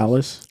Lucy, it's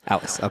Alice.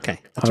 Alice, okay.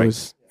 That's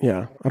right.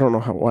 I don't know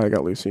why I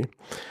got Lucy.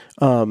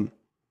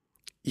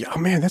 Yeah,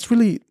 man,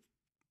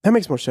 that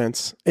makes more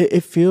sense.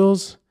 It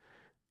feels,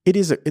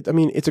 it's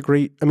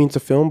a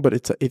film, but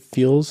it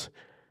feels,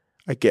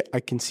 I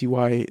can see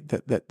why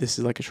that this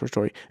is like a short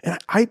story. And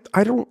I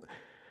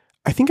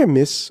think I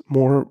miss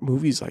more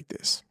movies like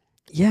this.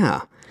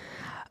 Yeah.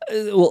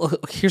 Well,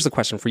 here's the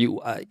question for you.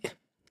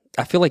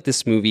 I feel like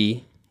this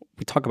movie,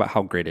 we talk about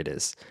how great it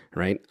is,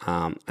 right?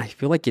 I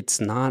feel like it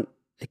kind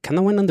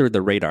of went under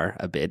the radar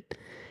a bit.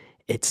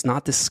 It's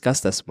not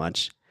discussed as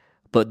much,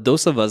 but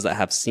those of us that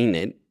have seen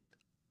it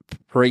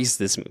praise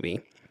this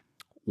movie.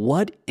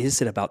 What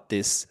is it about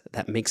this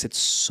that makes it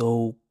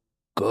so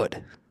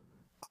good?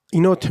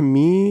 To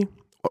me,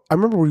 I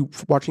remember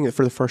watching it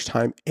for the first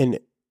time, and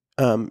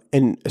not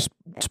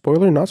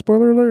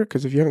spoiler alert,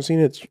 because if you haven't seen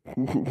it,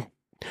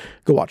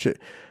 go watch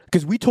it.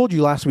 Because we told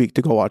you last week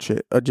to go watch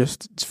it,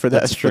 just for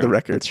that, for the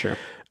record. That's true.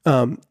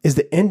 Is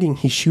the ending,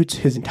 he shoots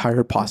his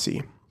entire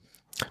posse.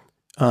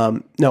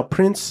 Now,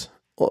 Prince,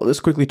 let's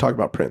quickly talk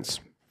about Prince.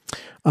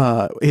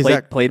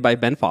 Played by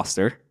Ben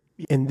Foster.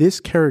 And this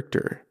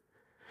character,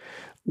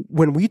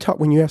 when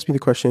you asked me the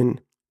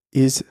question,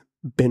 is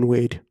Ben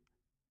Wade,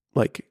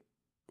 like,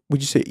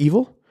 would you say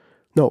evil?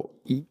 No.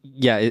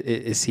 Yeah,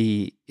 is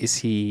he,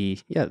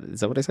 yeah, is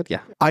that what I said? Yeah.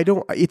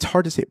 It's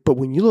hard to say, but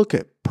when you look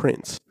at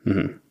Prince,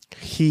 mm-hmm.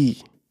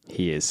 He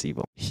is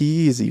evil.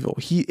 He is evil.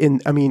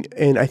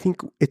 And I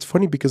think it's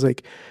funny because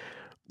like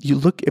you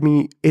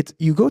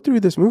go through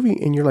this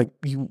movie and you're like,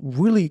 you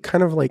really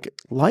kind of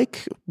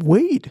like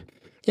Wade.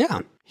 Yeah.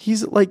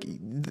 He's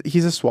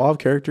a suave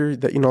character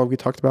that, we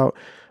talked about,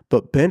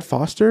 but Ben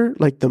Foster,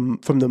 like from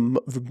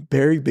the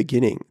very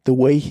beginning, the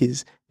way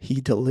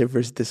he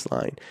delivers this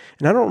line.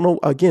 And I don't know,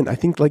 again, I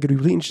think like it'd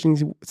be really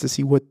interesting to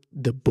see what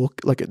the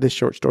book, like this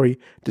short story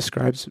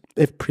describes,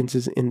 if Prince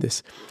is in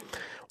this,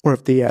 or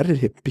if they added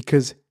him,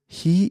 because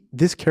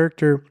this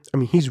character,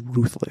 he's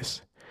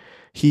ruthless.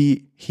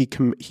 He's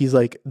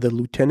like the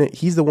lieutenant.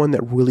 He's the one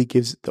that really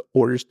gives the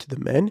orders to the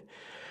men,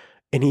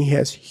 and he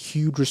has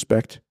huge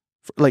respect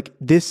for, like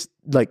this.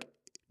 Like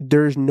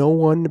there's no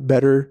one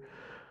better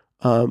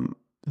than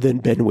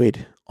Ben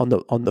Wade on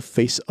the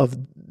face of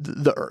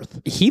the earth.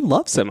 He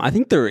loves him. I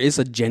think there is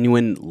a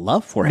genuine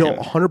love for him. No,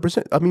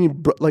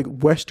 100%. Like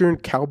Western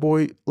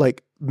cowboy,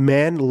 like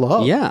man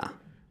love. Yeah.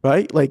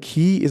 Right? Like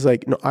he is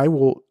like, no, I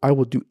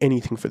will do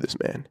anything for this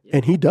man.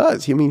 And he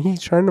does.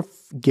 He's trying to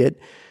get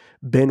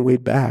Ben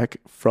Wade back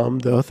from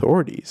the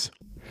authorities.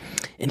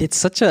 And it's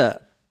such a,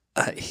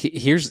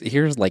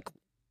 here's like,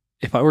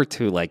 if I were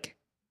to like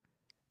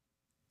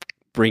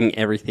bring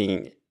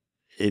everything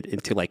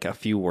into like a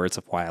few words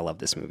of why I love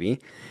this movie,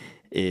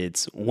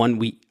 it's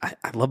one,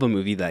 I love a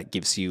movie that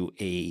gives you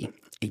a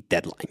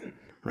deadline,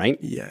 right?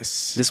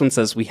 Yes. This one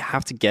says we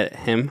have to get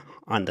him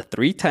on the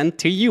 310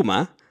 to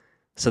Yuma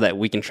so that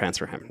we can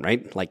transfer him,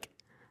 right? Like,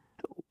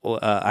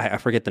 I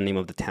forget the name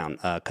of the town.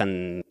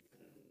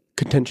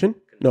 Contention?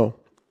 No.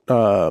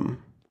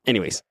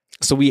 Anyways,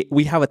 so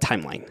we have a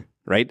timeline,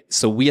 right?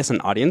 So we as an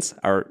audience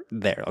are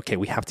there. Okay,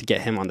 we have to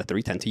get him on the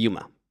 310 to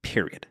Yuma,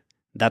 period.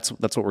 That's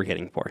what we're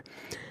getting for.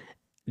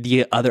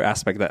 The other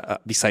aspect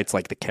that, besides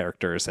like the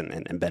characters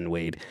and Ben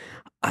Wade,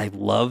 I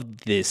love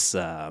this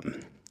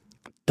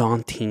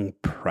daunting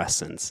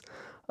presence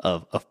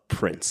of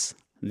Prince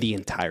the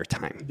entire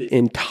time.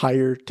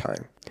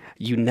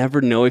 You never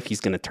know if he's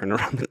going to turn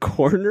around the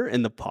corner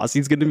and the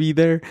posse's going to be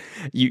there.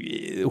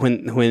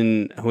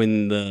 When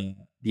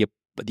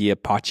the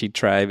Apache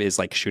tribe is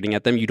like shooting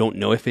at them, you don't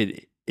know if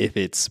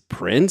it's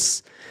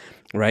Prince,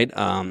 right?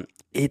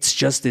 It's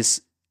just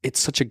this. It's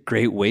such a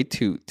great way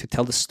to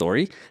tell the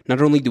story.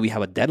 Not only do we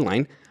have a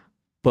deadline,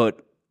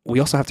 but we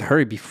also have to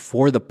hurry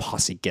before the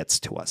posse gets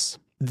to us.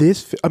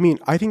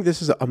 I think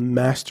this is a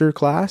master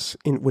class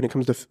when it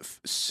comes to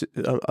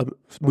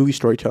movie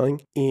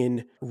storytelling,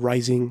 in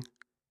rising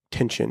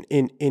tension,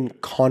 in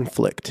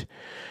conflict.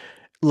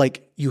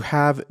 Like, you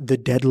have the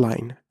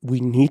deadline.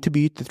 We need to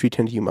be at the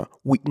 310 Yuma.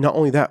 Not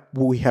only that,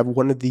 we have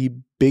one of the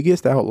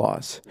biggest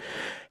outlaws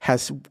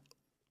has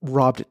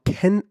robbed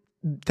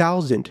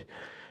 10,000.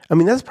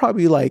 That's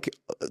probably like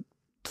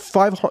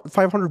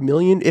 500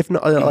 million, if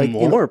not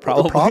more,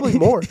 probably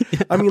more.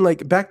 I mean,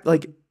 like back,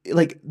 like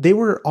they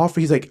were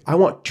offering. He's like, I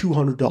want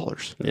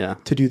 $200 Yeah.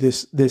 to do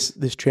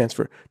this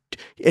transfer,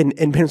 and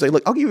Ben's like,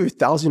 look, I'll give you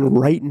 1,000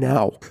 right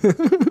now,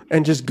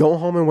 and just go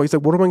home and wait. He's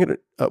like, what am I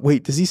gonna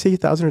wait? Does he say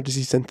 1,000 or does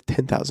he send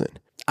 10,000?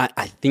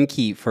 I think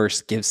he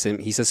first gives him.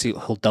 He says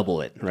he'll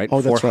double it, right?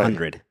 Oh, that's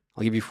 400. right.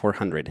 I'll give you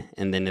 400,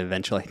 and then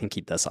eventually, I think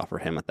he does offer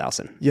him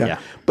 1,000. Yeah,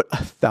 but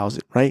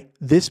 1,000, right?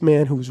 This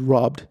man who's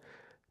robbed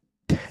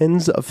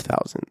tens of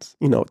thousands,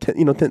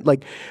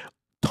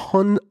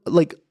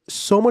 like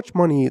so much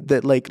money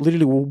that like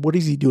literally, well, what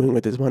is he doing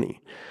with his money,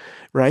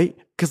 right?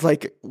 Because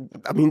like,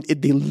 I mean,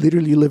 they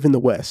literally live in the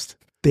West.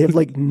 They have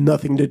like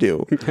nothing to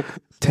do.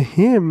 To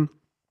him,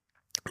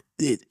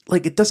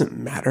 it doesn't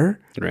matter,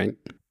 right?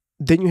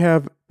 Then you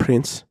have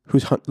Prince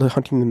who's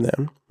hunting them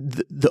down.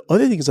 The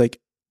other thing is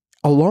like,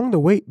 along the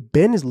way,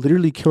 Ben is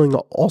literally killing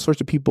all sorts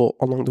of people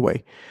along the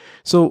way.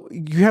 So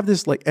you have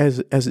this like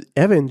as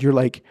Evan, you're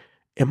like,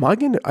 is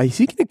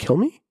he gonna kill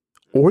me?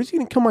 Or is he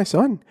gonna kill my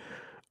son?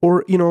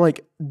 Or,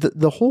 like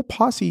the whole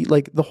posse,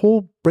 like the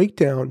whole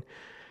breakdown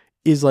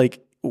is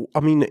like, I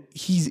mean,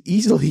 he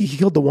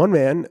killed the one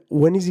man.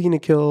 When is he gonna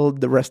kill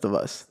the rest of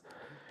us?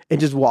 And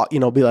just walk, be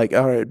like,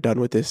 all right, done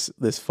with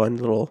this fun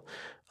little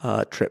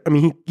trip. I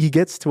mean, he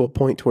gets to a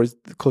point towards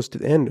close to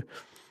the end,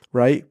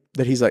 right?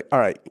 That he's like, all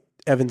right,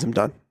 Evans, I'm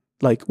done.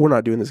 Like, we're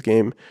not doing this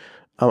game.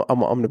 I'm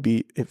going to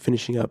be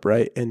finishing up,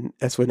 right? And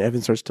that's when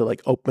Evans starts to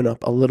like open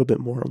up a little bit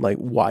more on like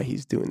why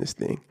he's doing this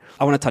thing.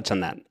 I want to touch on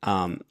that.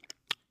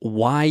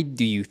 Why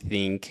do you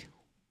think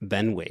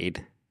Ben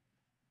Wade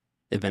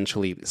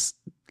eventually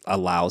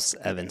allows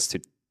Evans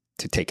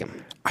to take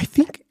him? I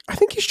think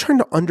he's trying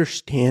to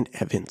understand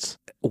Evans.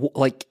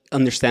 Like,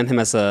 understand him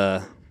as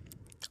a...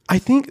 I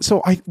think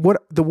so.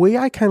 The way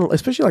I kind of,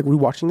 especially like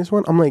rewatching this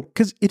one, I'm like,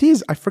 because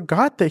I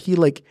forgot that he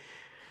like,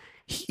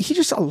 he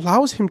just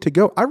allows him to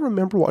go. I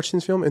remember watching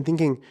this film and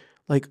thinking,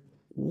 like,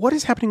 what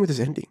is happening with this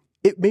ending?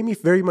 It made me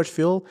very much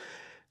feel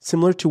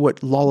similar to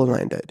what La La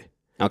Land did.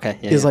 Okay.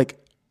 Yeah, is like,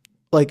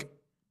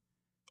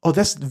 oh,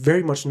 that's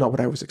very much not what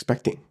I was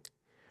expecting.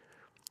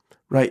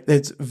 Right?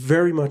 It's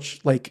very much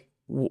like,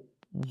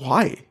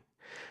 why?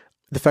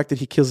 The fact that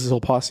he kills his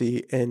whole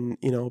posse and,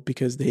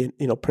 because they,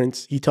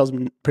 Prince, he tells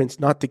Prince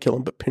not to kill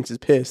him, but Prince is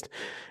pissed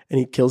and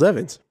he kills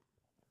Evans.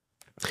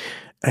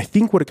 I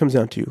think what it comes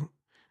down to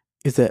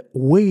is that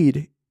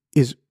Wade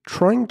is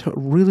trying to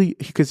really,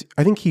 because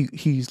I think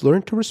he's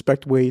learned to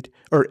respect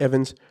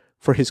Evans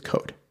for his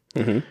code.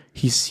 Mm-hmm.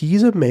 He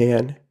sees a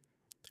man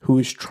who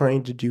is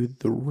trying to do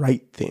the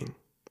right thing.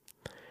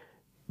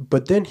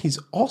 But then he's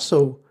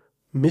also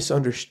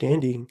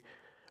misunderstanding,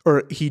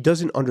 or he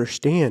doesn't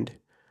understand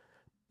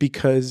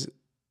because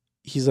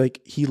he's like,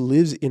 he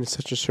lives in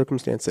such a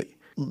circumstance that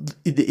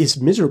it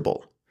is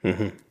miserable.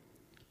 Mm-hmm.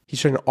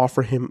 He's trying to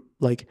offer him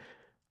like,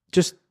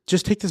 just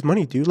take this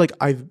money, dude. Like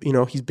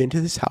he's been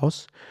to this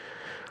house.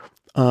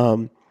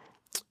 I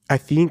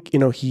think,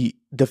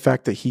 the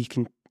fact that he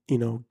can,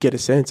 get a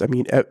sense. I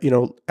mean,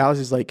 Alice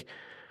is like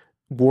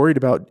worried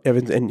about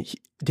Evans, and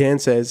Dan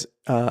says,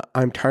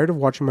 I'm tired of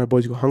watching my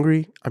boys go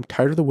hungry. I'm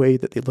tired of the way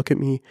that they look at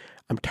me.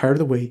 I'm tired of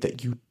the way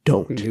that you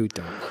don't. You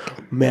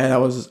don't. Man, that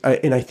was,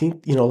 and I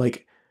think,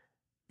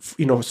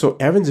 so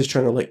Evans is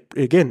trying to like,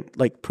 again,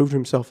 like prove to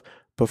himself,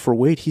 but for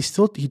Wade, he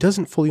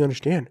doesn't fully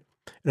understand.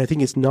 And I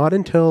think it's not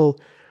until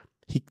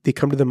they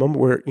come to the moment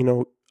where,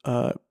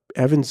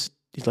 Evans,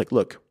 he's like,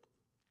 look,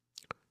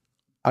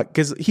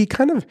 because he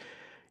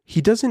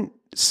doesn't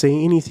say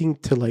anything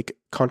to like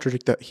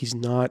contradict that he's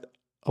not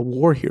a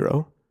war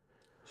hero.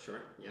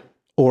 Sure. Yeah.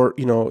 Or,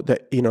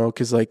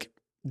 because like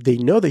they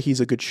know that he's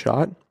a good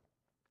shot.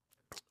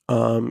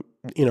 And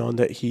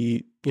that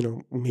he,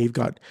 may have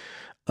got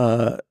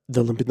the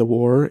limp in the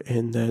war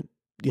and that,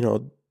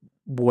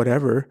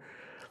 whatever.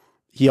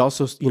 He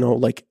also,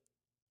 like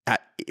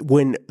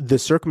when the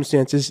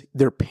circumstances,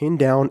 they're pinned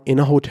down in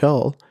a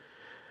hotel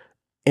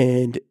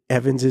and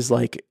Evans is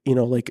like,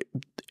 like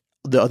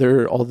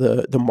all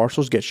the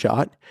marshals get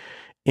shot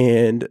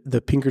and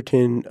the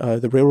Pinkerton,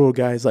 the railroad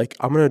guy is like,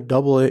 I'm going to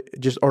double it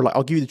or like,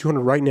 I'll give you the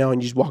 200 right now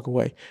and you just walk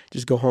away,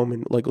 just go home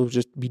and like, it'll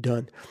just be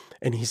done.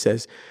 And he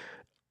says,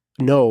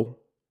 no,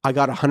 I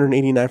got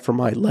 189 for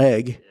my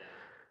leg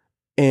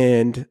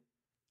and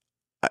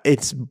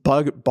it's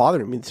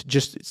bothering me.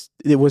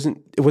 It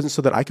wasn't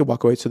so that I could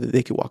walk away, so that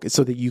they could walk. It's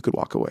so that you could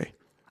walk away.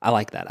 I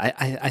like that.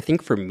 I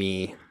think for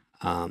me,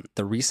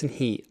 the reason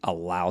he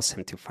allows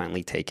him to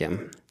finally take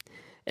him,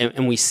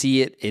 and we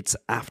see it's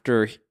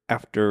after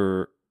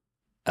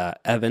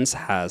Evans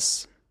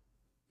has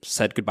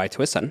said goodbye to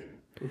his son,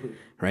 mm-hmm.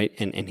 right?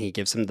 And he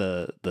gives him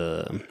the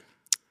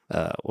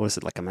what was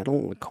it, like a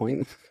medal, a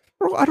coin?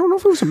 Bro, I don't know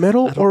if it was a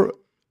medal or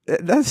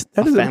that is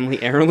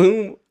family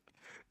heirloom,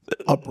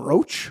 a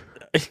brooch.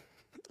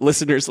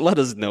 Listeners, let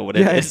us know what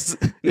it is.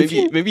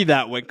 Maybe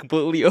that went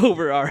completely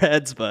over our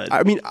heads, but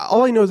I mean,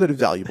 all I know is that it's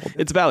valuable.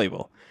 It's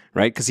valuable,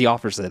 right? Because he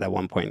offers it at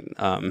one point.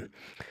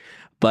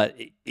 But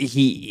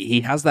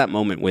he has that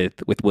moment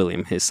with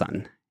William, his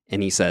son,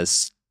 and he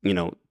says,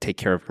 take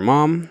care of your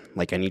mom.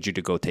 Like, I need you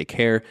to go take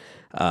care.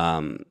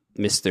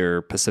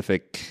 Mr.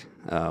 Pacific,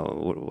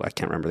 I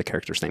can't remember the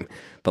character's name,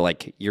 but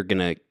like, you're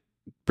going to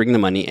bring the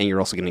money, and you're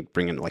also going to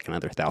bring in like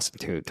another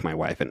 1,000 to my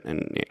wife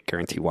and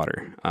guarantee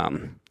water.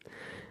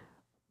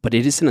 But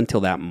it isn't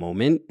until that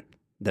moment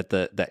that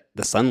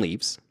the son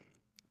leaves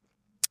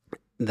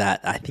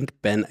that I think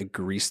Ben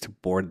agrees to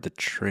board the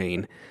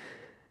train,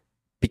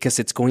 because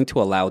it's going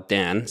to allow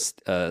Dan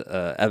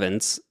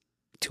Evans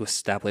to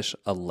establish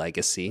a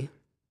legacy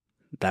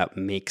that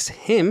makes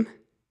him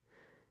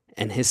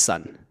and his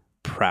son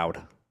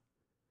proud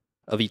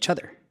of each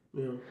other.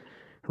 Yeah.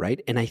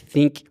 Right? And I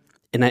think,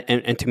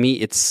 and to me,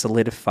 it's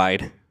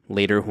solidified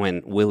later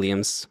when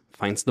Williams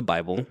finds the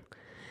Bible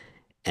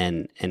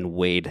and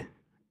Wade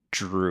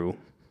drew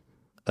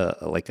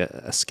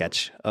a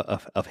sketch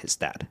of his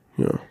dad.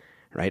 Yeah.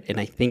 Right? And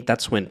I think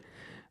that's when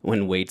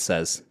Wade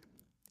says,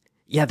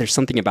 yeah, there's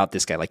something about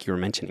this guy, like you were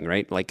mentioning,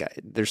 right? Like,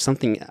 there's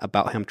something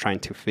about him trying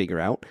to figure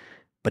out,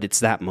 but it's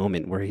that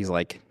moment where he's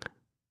like,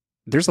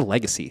 there's a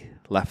legacy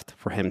left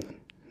for him.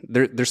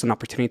 There's an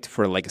opportunity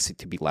for a legacy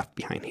to be left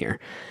behind here,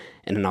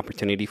 and an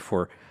opportunity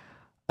for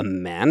a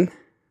man,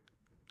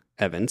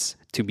 Evans,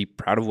 to be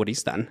proud of what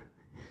he's done,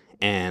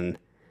 and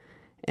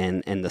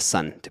the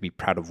son to be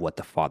proud of what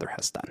the father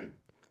has done.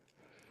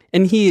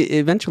 And he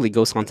eventually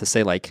goes on to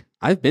say, like,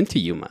 I've been to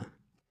Yuma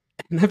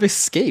and I've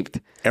escaped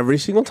every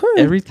single time.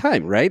 Every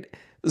time, right?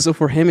 So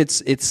for him,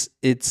 it's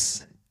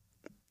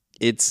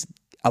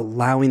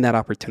allowing that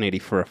opportunity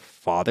for a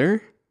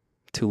father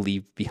to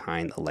leave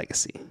behind a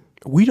legacy.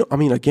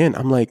 Again,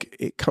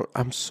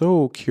 I'm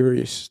so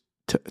curious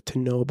to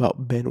know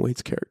about Ben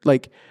Wade's character.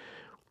 Like,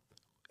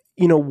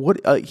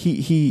 what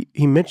he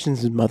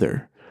mentions his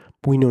mother,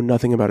 but we know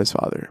nothing about his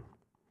father,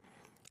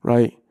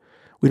 right?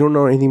 We don't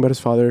know anything about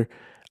his father.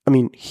 I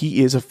mean,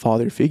 he is a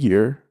father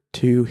figure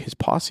to his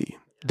posse.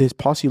 This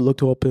posse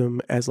looked up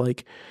him as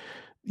like,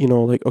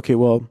 okay,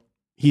 well,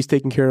 he's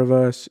taking care of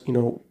us.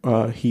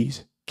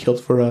 He's killed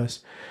for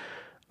us.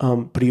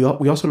 But we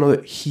also know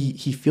that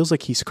he feels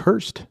like he's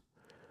cursed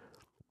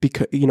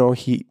because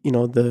the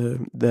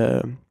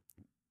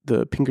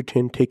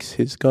Pinkerton takes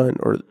his gun,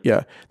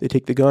 they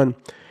take the gun,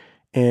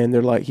 and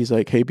he's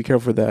like, hey, be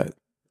careful, that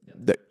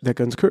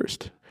gun's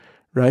cursed,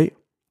 right?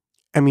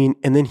 I mean,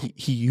 and then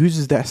he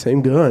uses that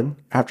same gun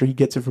after he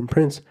gets it from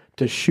Prince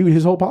to shoot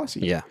his whole posse.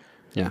 Yeah.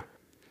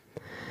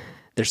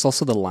 There's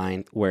also the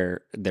line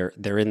where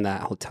they're in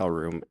that hotel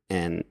room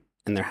and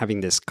they're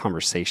having this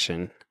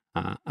conversation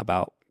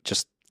about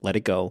just let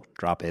it go,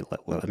 drop it,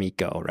 let me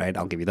go, right?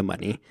 I'll give you the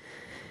money.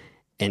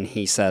 And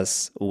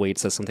Wade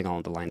says something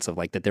along the lines of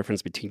like, the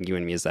difference between you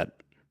and me is that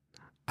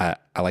I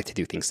like to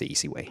do things the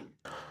easy way.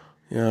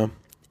 Yeah.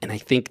 And I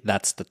think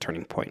that's the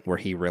turning point where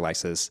he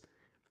realizes,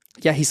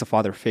 yeah, he's a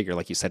father figure,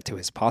 like you said, to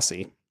his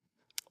posse.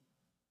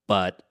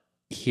 But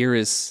here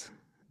is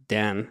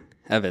Dan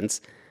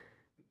Evans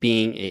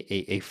being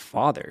a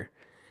father,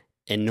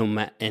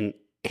 and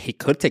he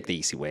could take the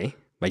easy way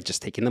by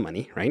just taking the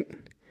money, right?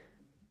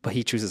 But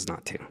he chooses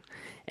not to.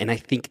 And I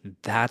think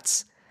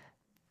that's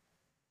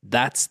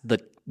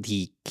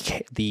the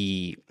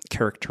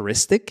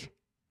characteristic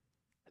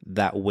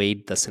that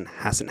Wade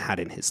hasn't had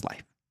in his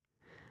life.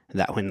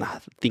 That when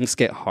things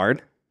get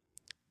hard,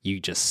 you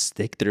just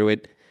stick through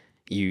it,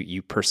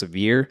 you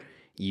persevere,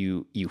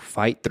 you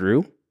fight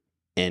through,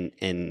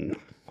 and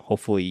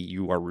hopefully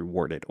you are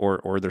rewarded,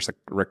 or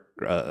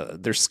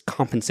there's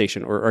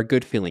compensation or a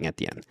good feeling at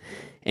the end.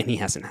 And he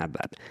hasn't had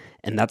that.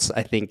 And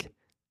I think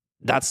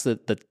that's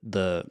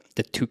the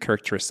two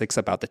characteristics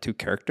about the two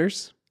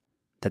characters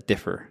that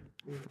differ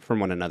from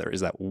one another,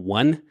 is that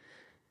one,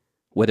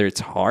 whether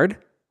it's hard,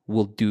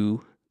 will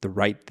do the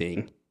right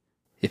thing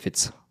if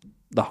it's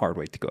the hard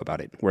way to go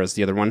about it, whereas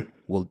the other one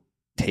will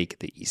take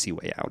the easy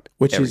way out.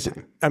 Which is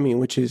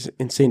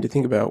insane to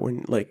think about,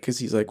 when because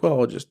he's like, well,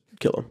 I'll just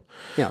kill him.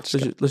 Yeah,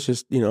 let's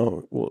just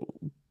we'll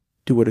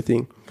do what a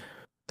thing.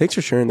 Thanks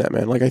for sharing that,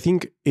 man. Like, I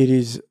think it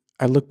is.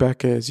 I look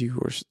back as you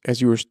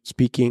were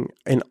speaking,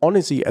 and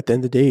honestly, at the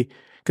end of the day,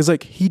 because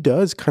like he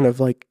does kind of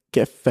like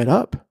get fed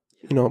up.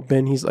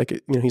 Ben, he's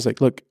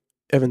like, look,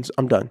 Evans,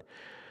 I'm done.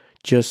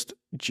 Just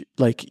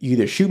like, you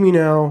either shoot me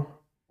now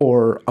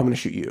or I'm gonna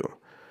shoot you.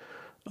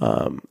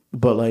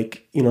 But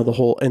like, the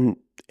whole and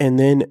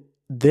then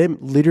them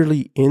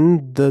literally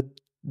in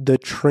the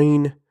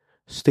train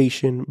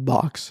station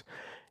box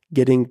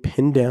getting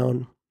pinned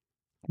down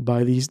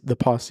by the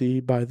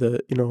posse, by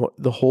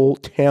the whole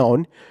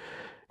town,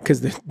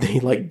 because they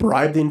like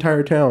bribe the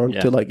entire town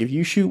to like, if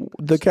you shoot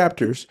the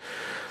captors,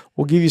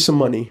 we'll give you some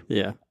money.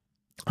 Yeah.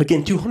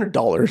 Again, $200.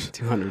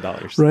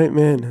 $200. Right,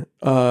 man.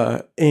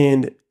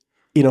 And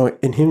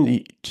and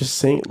him just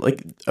saying,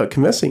 like,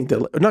 confessing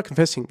that, not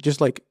confessing,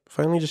 just like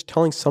finally just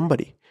telling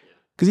somebody,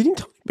 because he didn't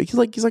tell me.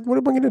 He's like, what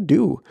am I gonna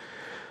do?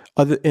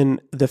 And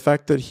the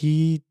fact that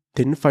he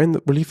didn't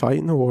really fight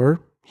in the war.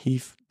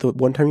 The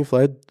one time he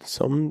fled,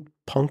 some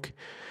punk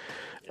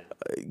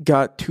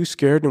got too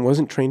scared and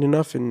wasn't trained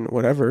enough and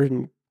whatever,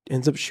 and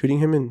ends up shooting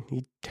him, and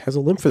he has a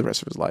limp for the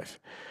rest of his life.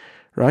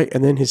 right?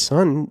 And then his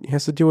son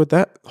has to deal with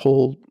that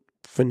whole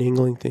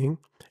finagling thing,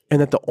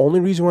 and that the only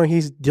reason why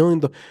he's dealing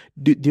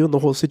the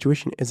whole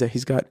situation is that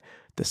he's got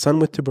the son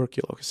with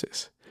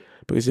tuberculosis,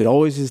 because it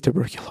always is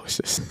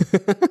tuberculosis.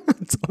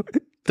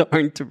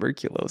 Darn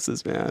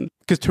tuberculosis, man.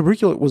 Because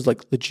tuberculosis was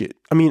like legit.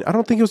 I mean, I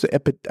don't think it was I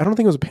don't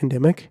think it was a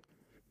pandemic.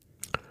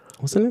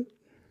 Wasn't it?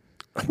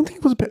 I don't think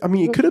it was. I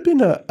mean, it could have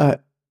been a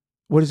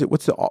what is it?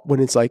 What's the when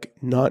it's like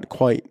not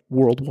quite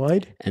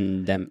worldwide?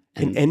 An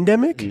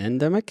endemic. An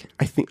endemic?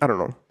 I think, I don't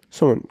know.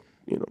 Someone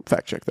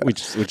fact check that. We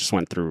just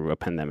went through a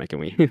pandemic,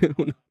 and we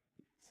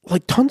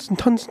like tons and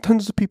tons and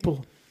tons of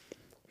people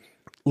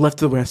left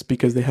the West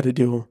because they had to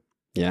deal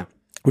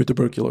with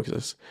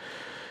tuberculosis,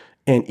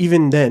 and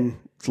even then,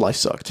 life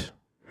sucked.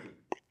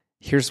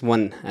 Here's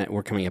one.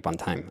 We're coming up on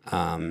time.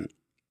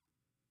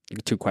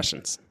 2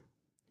 questions.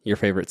 Your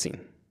favorite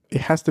scene?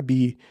 It has to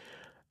be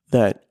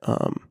that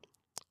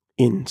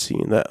inn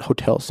scene, that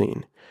hotel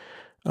scene,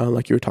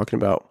 like you were talking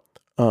about.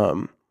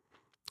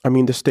 I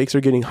mean, the stakes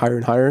are getting higher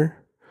and higher.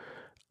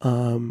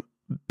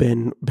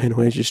 Ben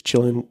is just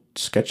chilling,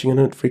 sketching in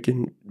a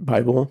freaking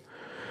Bible,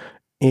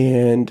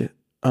 and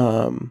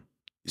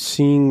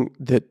seeing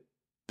that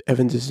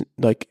Evans is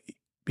like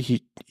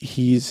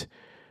he's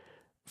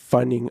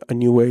finding a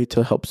new way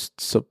to help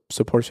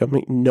support his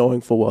family,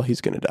 knowing full well he's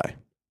gonna die.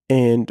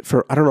 And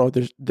for, I don't know,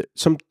 there's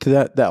some to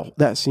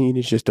that scene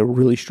is just a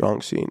really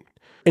strong scene.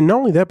 And not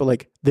only that, but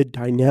like the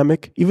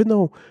dynamic, even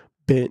though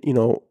Ben,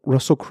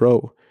 Russell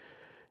Crowe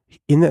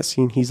in that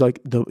scene, he's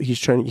like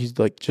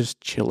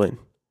just chilling.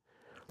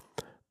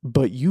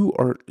 But you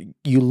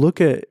look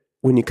at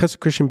when he cuts to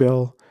Christian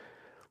Bale,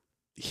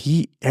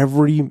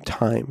 every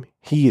time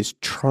he is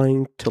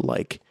trying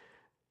to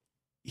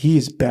he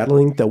is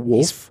battling the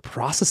wolf. He's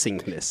processing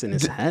this in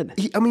his head.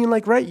 I mean,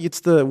 right?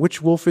 It's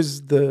which wolf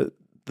is the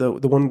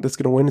one that's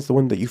going to win is the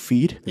one that you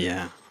feed.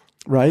 Yeah.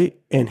 Right?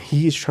 And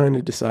he is trying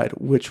to decide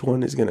which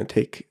one is going to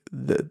take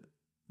the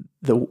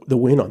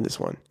win on this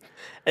one.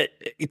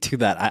 To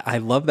that, I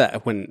love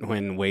that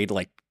when Wade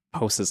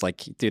posts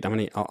dude,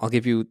 I'll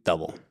give you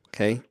double,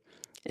 okay?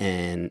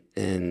 And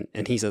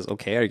he says,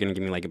 okay, are you going to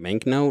give me a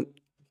banknote?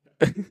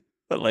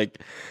 But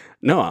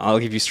no, I'll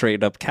give you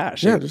straight up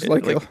cash. Yeah, just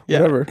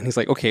whatever. And he's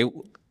like, okay,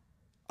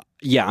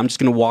 yeah, I'm just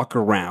gonna walk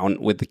around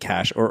with the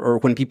cash. Or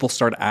when people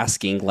start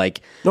asking, no,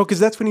 because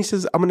that's when he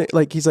says, I'm gonna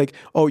he's like,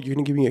 oh, you're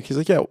gonna give me he's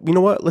like, yeah, you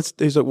know what?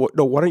 He's like,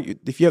 no, why don't you?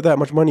 If you have that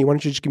much money, why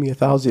don't you just give me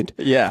 1,000?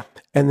 Yeah.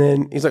 And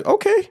then he's like,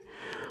 okay.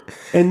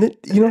 And then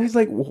he's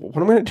like, what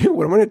am I gonna do?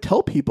 What am I gonna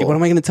tell people? What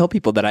am I gonna tell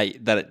people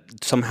that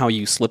somehow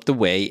you slipped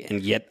away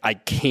and yet I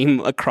came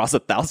across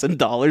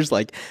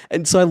 $1,000?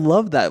 And so I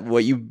love that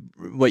what you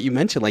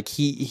mentioned.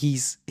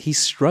 He's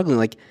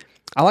struggling.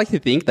 I like to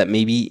think that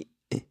maybe.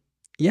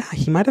 Yeah,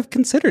 he might have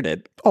considered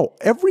it. Oh,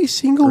 every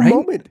single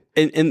moment.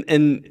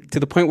 And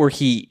to the point where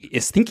he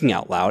is thinking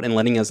out loud and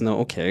letting us know,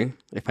 okay,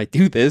 if I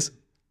do this,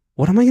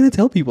 what am I going to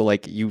tell people?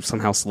 You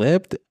somehow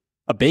slipped?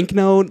 A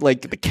banknote?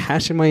 The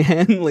cash in my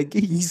hand?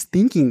 He's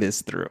thinking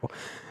this through.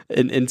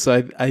 And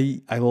so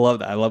I love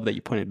that. I love that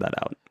you pointed that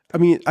out. I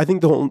mean, I think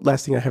the whole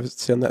last thing I have to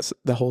say on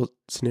that whole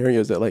scenario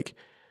is that,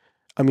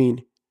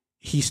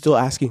 he's still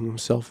asking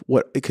himself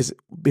because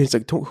it's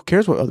who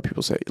cares what other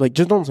people say?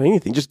 Just don't say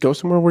anything. Just go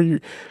somewhere where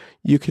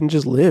you can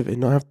just live and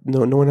not have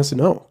no one has to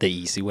know. The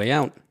easy way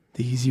out.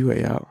 The easy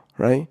way out,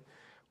 right?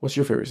 What's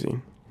your favorite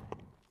scene?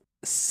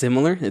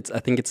 Similar. I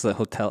think it's the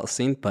hotel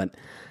scene, but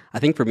I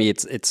think for me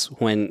it's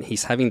when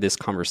he's having this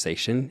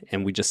conversation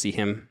and we just see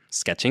him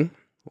sketching.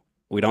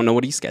 We don't know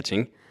what he's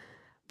sketching,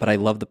 but I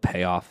love the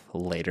payoff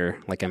later,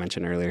 like I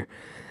mentioned earlier,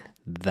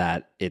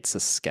 that it's a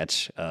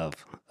sketch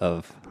of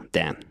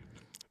Dan.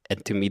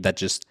 And to me,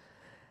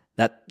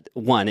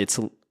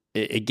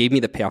 it gave me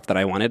the payoff that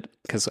I wanted,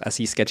 because as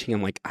he's sketching,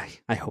 I'm like,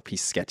 I hope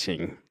he's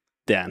sketching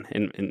Dan.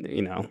 And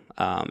in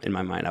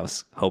my mind, I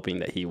was hoping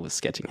that he was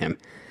sketching him.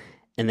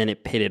 And then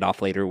it paid it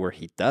off later where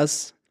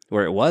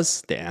it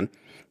was Dan.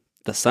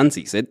 The son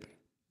sees it,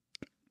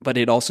 but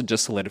it also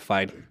just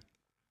solidified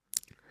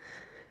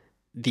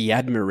the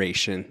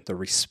admiration, the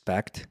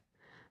respect,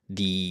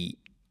 the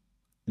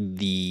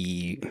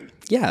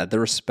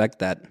respect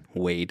that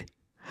Wade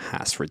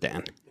has for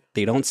Dan.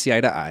 They don't see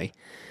eye to eye.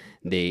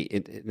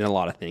 In a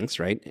lot of things,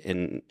 right?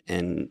 And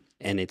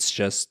it's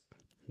just,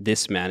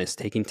 this man is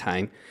taking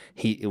time.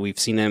 We've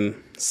seen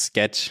him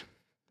sketch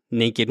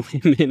naked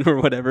women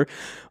or whatever,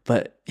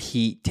 but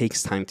he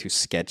takes time to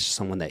sketch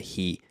someone that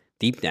he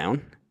deep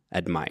down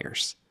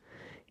admires,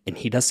 and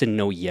he doesn't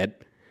know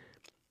yet.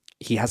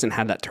 He hasn't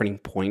had that turning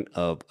point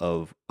of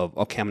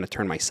okay, I'm going to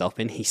turn myself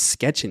in. He's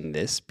sketching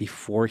this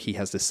before he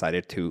has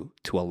decided to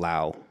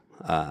allow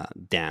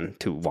Dan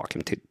to walk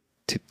him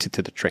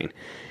to the train.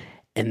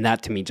 And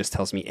that to me just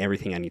tells me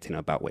everything I need to know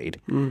about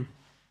Wade. Mm.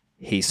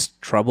 He's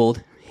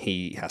troubled.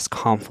 He has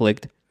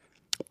conflict,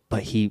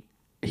 but he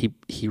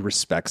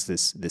respects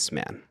this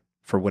man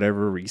for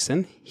whatever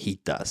reason. He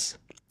does,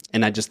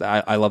 and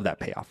I love that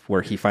payoff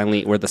where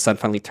the son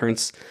finally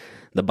turns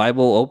the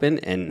Bible open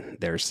and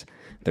there's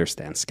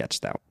Dan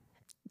sketched out.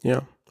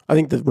 Yeah, I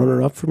think the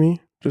runner up for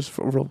me just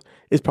for real,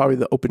 is probably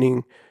the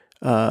opening,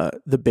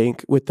 the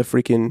bank with the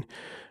freaking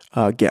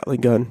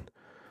Gatling gun,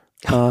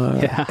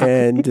 Yeah.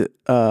 and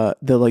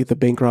the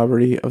bank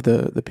robbery of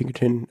the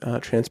Pinkerton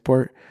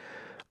transport.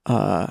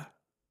 I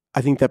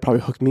think that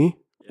probably hooked me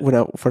when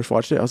I first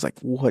watched it. I was like,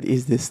 "What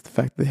is this? The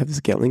fact that they have this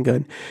Gatling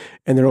gun,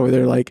 and they're over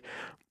there like."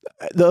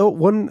 The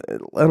one,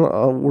 I don't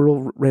know,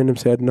 real random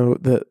sad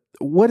note, that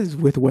what is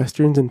with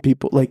Westerns and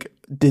people, like,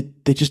 did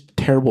they just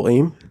terrible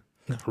aim?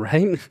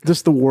 Right?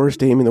 Just the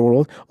worst aim in the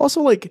world.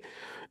 Also, like,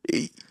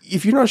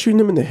 if you're not shooting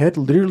them in the head,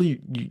 literally,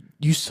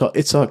 you suck.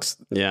 It sucks.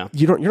 Yeah.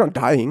 You're not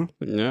dying.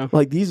 Yeah.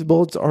 Like, these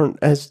bullets aren't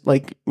as,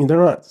 like, they're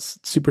not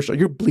super strong.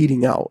 You're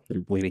bleeding out.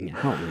 You're bleeding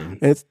out, man.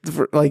 And it's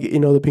like,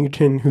 the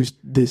Pinkerton, who's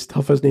this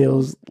tough as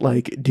nails,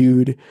 like,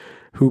 dude,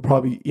 who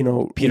probably,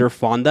 Peter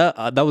Fonda.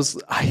 That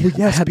was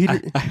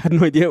Peter. I had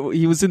no idea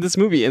he was in this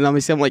movie, and I'm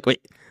like,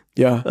 wait,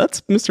 yeah, that's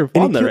Mr.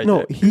 Fonda right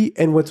there.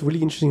 And what's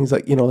really interesting is,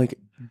 like, like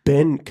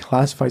Ben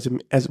classifies him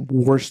as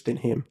worse than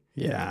him.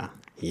 Yeah,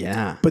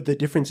 yeah. But the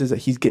difference is that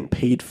he's getting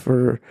paid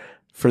for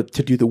to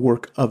do the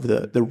work of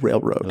the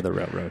railroad. Of the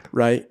railroad,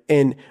 right?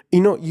 And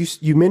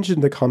you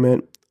mentioned the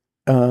comment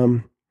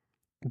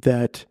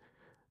that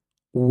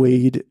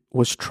Wade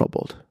was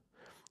troubled.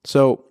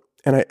 So,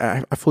 and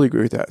I fully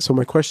agree with that. So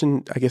my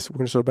question, I guess we're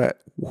going to start back.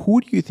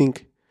 Who do you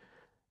think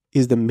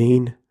is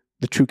the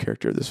true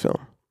character of this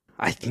film?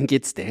 I think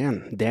it's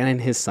Dan and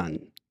his son.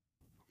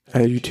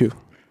 You too.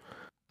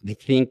 I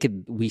think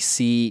we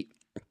see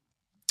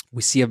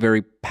a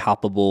very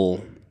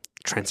palpable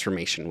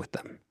transformation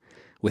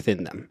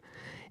within them,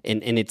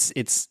 and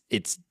it's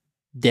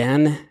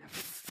Dan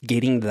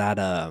getting that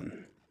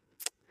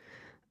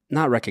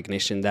not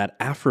recognition, that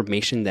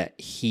affirmation that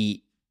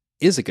he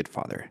is a good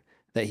father,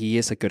 that he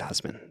is a good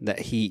husband, that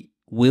he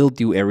will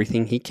do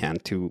everything he can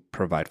to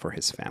provide for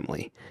his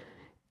family,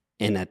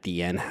 and at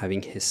the end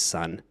having his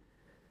son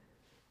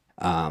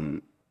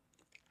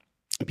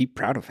be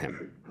proud of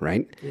him,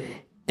 right? Yeah.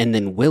 And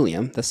then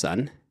William, the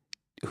son,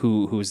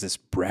 who's this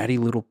bratty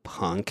little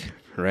punk,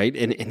 right?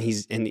 And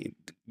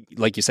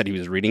like you said, he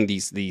was reading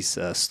these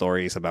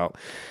stories about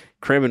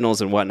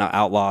criminals and whatnot,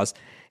 outlaws,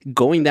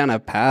 going down a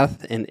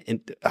path, and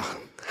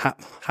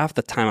half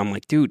the time I'm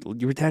like, dude,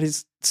 your dad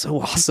is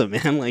so awesome,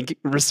 man. Like,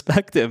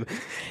 respect him.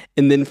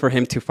 And then for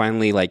him to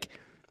finally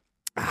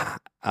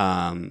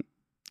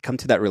come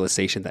to that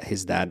realization that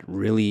his dad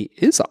really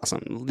is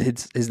awesome.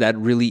 His dad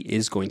really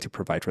is going to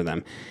provide for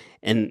them.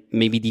 And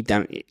maybe deep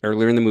down,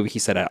 earlier in the movie, he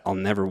said, I'll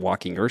never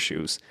walk in your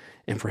shoes.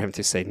 And for him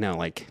to say, no,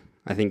 like,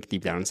 I think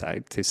deep down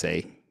inside to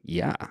say,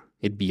 yeah,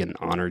 it'd be an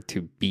honor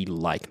to be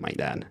like my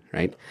dad,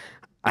 right?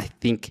 I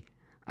think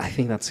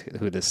that's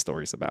who this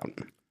story's about.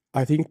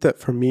 I think that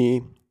for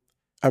me,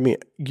 I think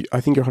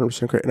you're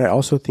 100% correct. And I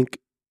also think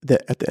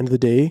that at the end of the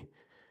day,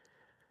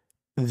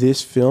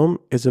 this film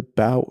is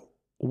about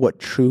what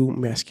true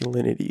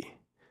masculinity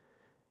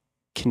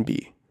can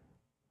be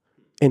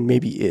and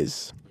maybe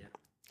is. Yeah.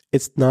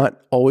 It's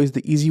not always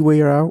the easy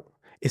way out.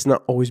 It's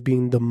not always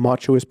being the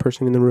machoest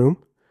person in the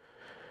room.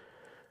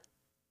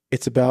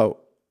 It's about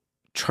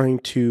trying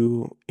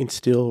to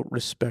instill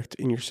respect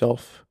in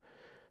yourself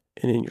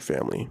and in your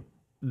family.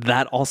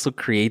 That also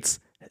creates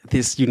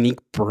this unique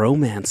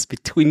bromance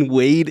between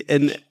Wade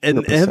and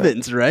 100%.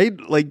 Evans, right?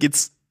 Like,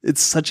 it's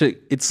such a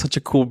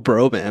cool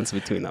bromance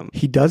between them.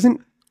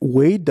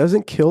 Wade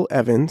doesn't kill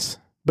Evans,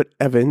 but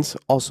Evans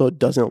also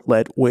doesn't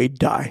let Wade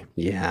die.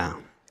 Yeah.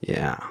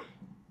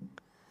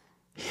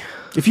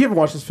 If you haven't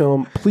watched this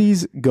film,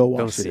 please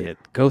go see it.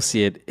 Go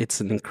see it.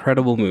 It's an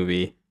incredible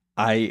movie.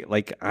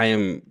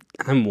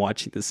 I'm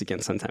watching this again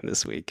sometime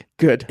this week.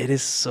 Good. It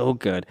is so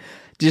good.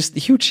 Just a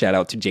huge shout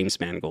out to James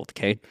Mangold.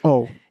 Okay.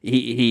 Oh,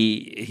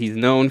 he's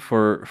known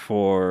for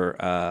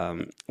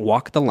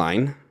Walk the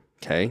Line.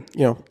 Okay.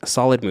 Yeah. A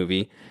solid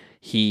movie.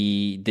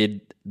 He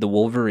did The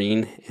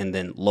Wolverine and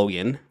then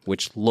Logan,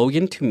 which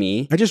Logan to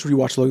me, I just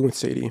rewatched Logan with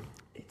Sadie.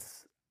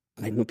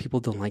 I know people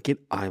don't like it.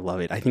 I love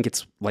it. I think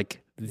it's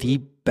like the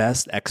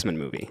best X-Men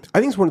movie. I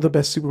think it's one of the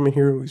best Superman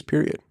hero movies,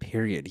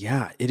 period.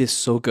 Yeah, it is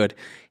so good.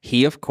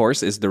 He, of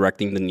course, is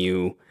directing the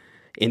new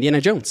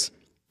Indiana Jones.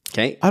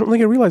 Okay. I don't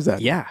think I realized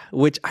that. Yeah,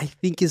 which I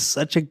think is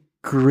such a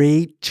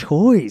great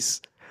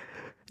choice.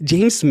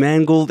 James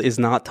Mangold is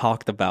not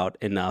talked about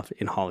enough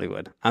in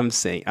Hollywood. I'm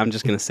just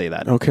going to say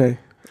that. Okay.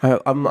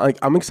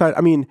 I'm excited.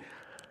 I mean,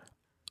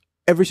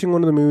 every single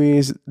one of the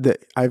movies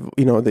that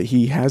that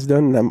he has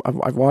done, and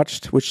I've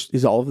watched, which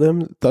is all of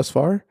them thus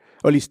far,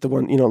 or at least the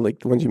one, like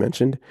the ones you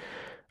mentioned,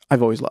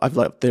 I've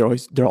loved.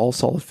 They're all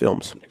solid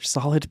films. They're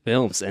solid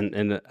films,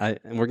 and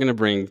we're gonna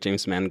bring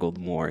James Mangold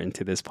more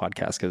into this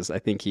podcast because I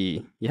think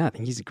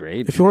he's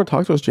great. If you want to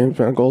talk to us, James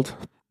Mangold,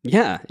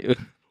 yeah,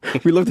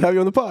 we'd love to have you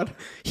on the pod.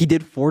 He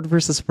did Ford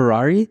versus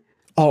Ferrari.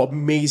 Oh,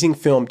 amazing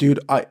film, dude!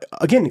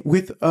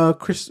 With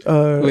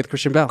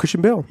Christian Bale.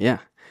 Christian Bale. Yeah,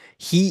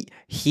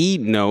 he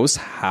knows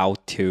how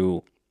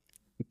to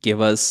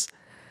give us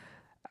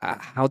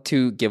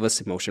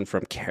emotion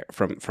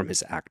from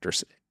his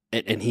actors,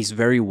 and he's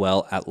very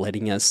well at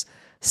letting us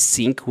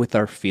sync with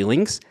our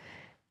feelings,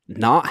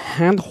 not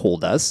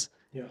handhold us.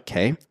 Yeah.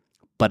 Okay,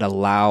 but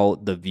allow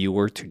the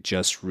viewer to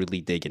just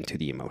really dig into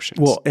the emotions.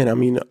 Well, and I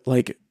mean,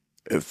 like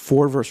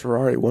Ford versus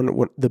Ferrari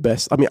won the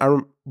best. I mean,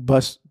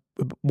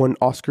 when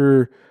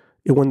Oscar,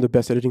 it won the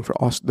best editing for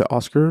the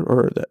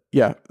Oscar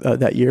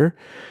that year.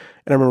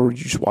 And I remember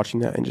just watching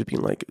that and just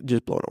being like,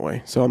 just blown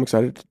away. So I'm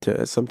excited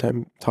to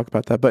sometime talk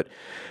about that. But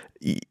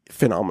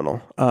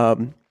phenomenal.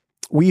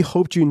 We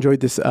hoped you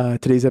enjoyed this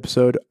today's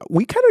episode.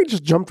 We kind of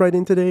just jumped right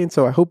in today, and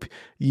so I hope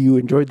you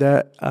enjoyed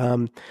that.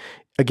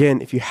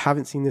 Again, if you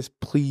haven't seen this,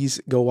 please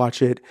go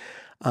watch it.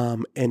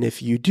 And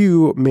if you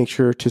do, make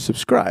sure to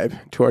subscribe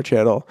to our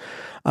channel,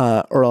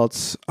 or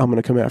else I'm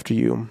going to come after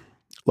you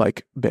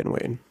like Ben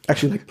Wayne.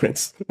 Actually, like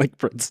Prince. Like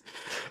Prince.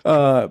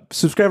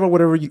 Subscribe on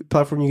whatever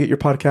platform you get your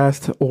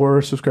podcast,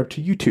 or subscribe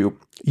to YouTube.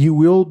 You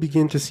will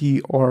begin to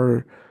see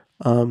our,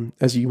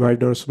 as you might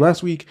have noticed from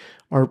last week,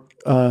 our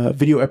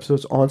video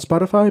episodes on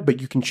Spotify,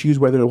 but you can choose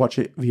whether to watch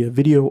it via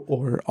video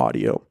or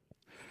audio.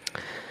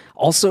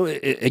 Also,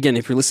 again,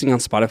 if you're listening on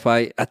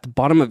Spotify, at the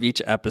bottom of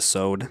each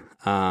episode,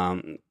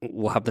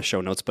 we'll have the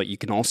show notes, but you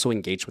can also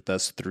engage with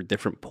us through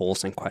different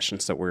polls and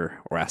questions that we're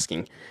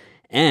asking.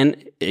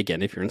 And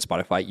again, if you're in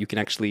Spotify, you can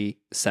actually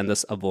send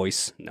us a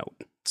voice note.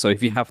 So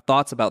if you have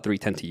thoughts about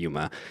 3:10 to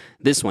Yuma,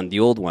 this one, the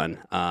old one,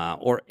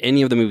 or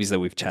any of the movies that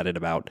we've chatted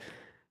about,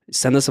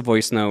 send us a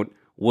voice note.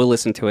 We'll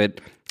listen to it,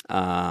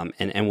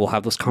 and we'll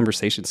have those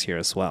conversations here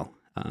as well.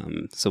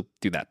 So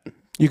do that.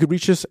 You could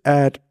reach us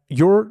at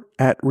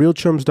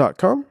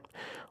realchums.com,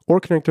 or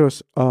connect to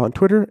us on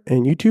Twitter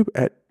and YouTube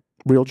at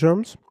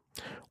realchums,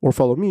 or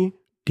follow me,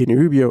 Danny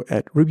Rubio,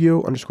 at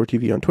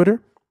Rubio_TV on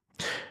Twitter,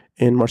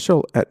 and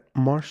Marcel at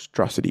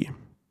Marstrosity.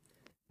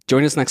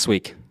 Join us next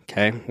week,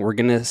 okay? We're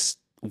going to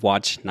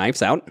watch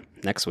Knives Out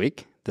next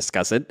week,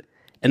 discuss it,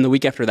 and the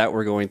week after that,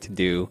 we're going to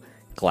do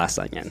Glass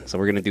Onion. So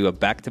we're going to do a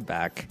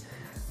back-to-back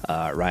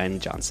Rian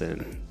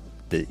Johnson,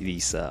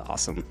 these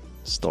awesome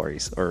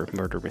stories or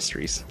murder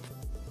mysteries.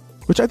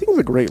 Which I think is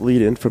a great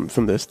lead-in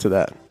from this to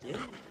that. Yeah.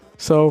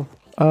 So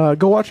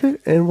go watch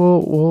it, and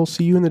we'll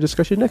see you in the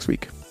discussion next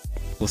week.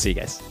 We'll see you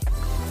guys.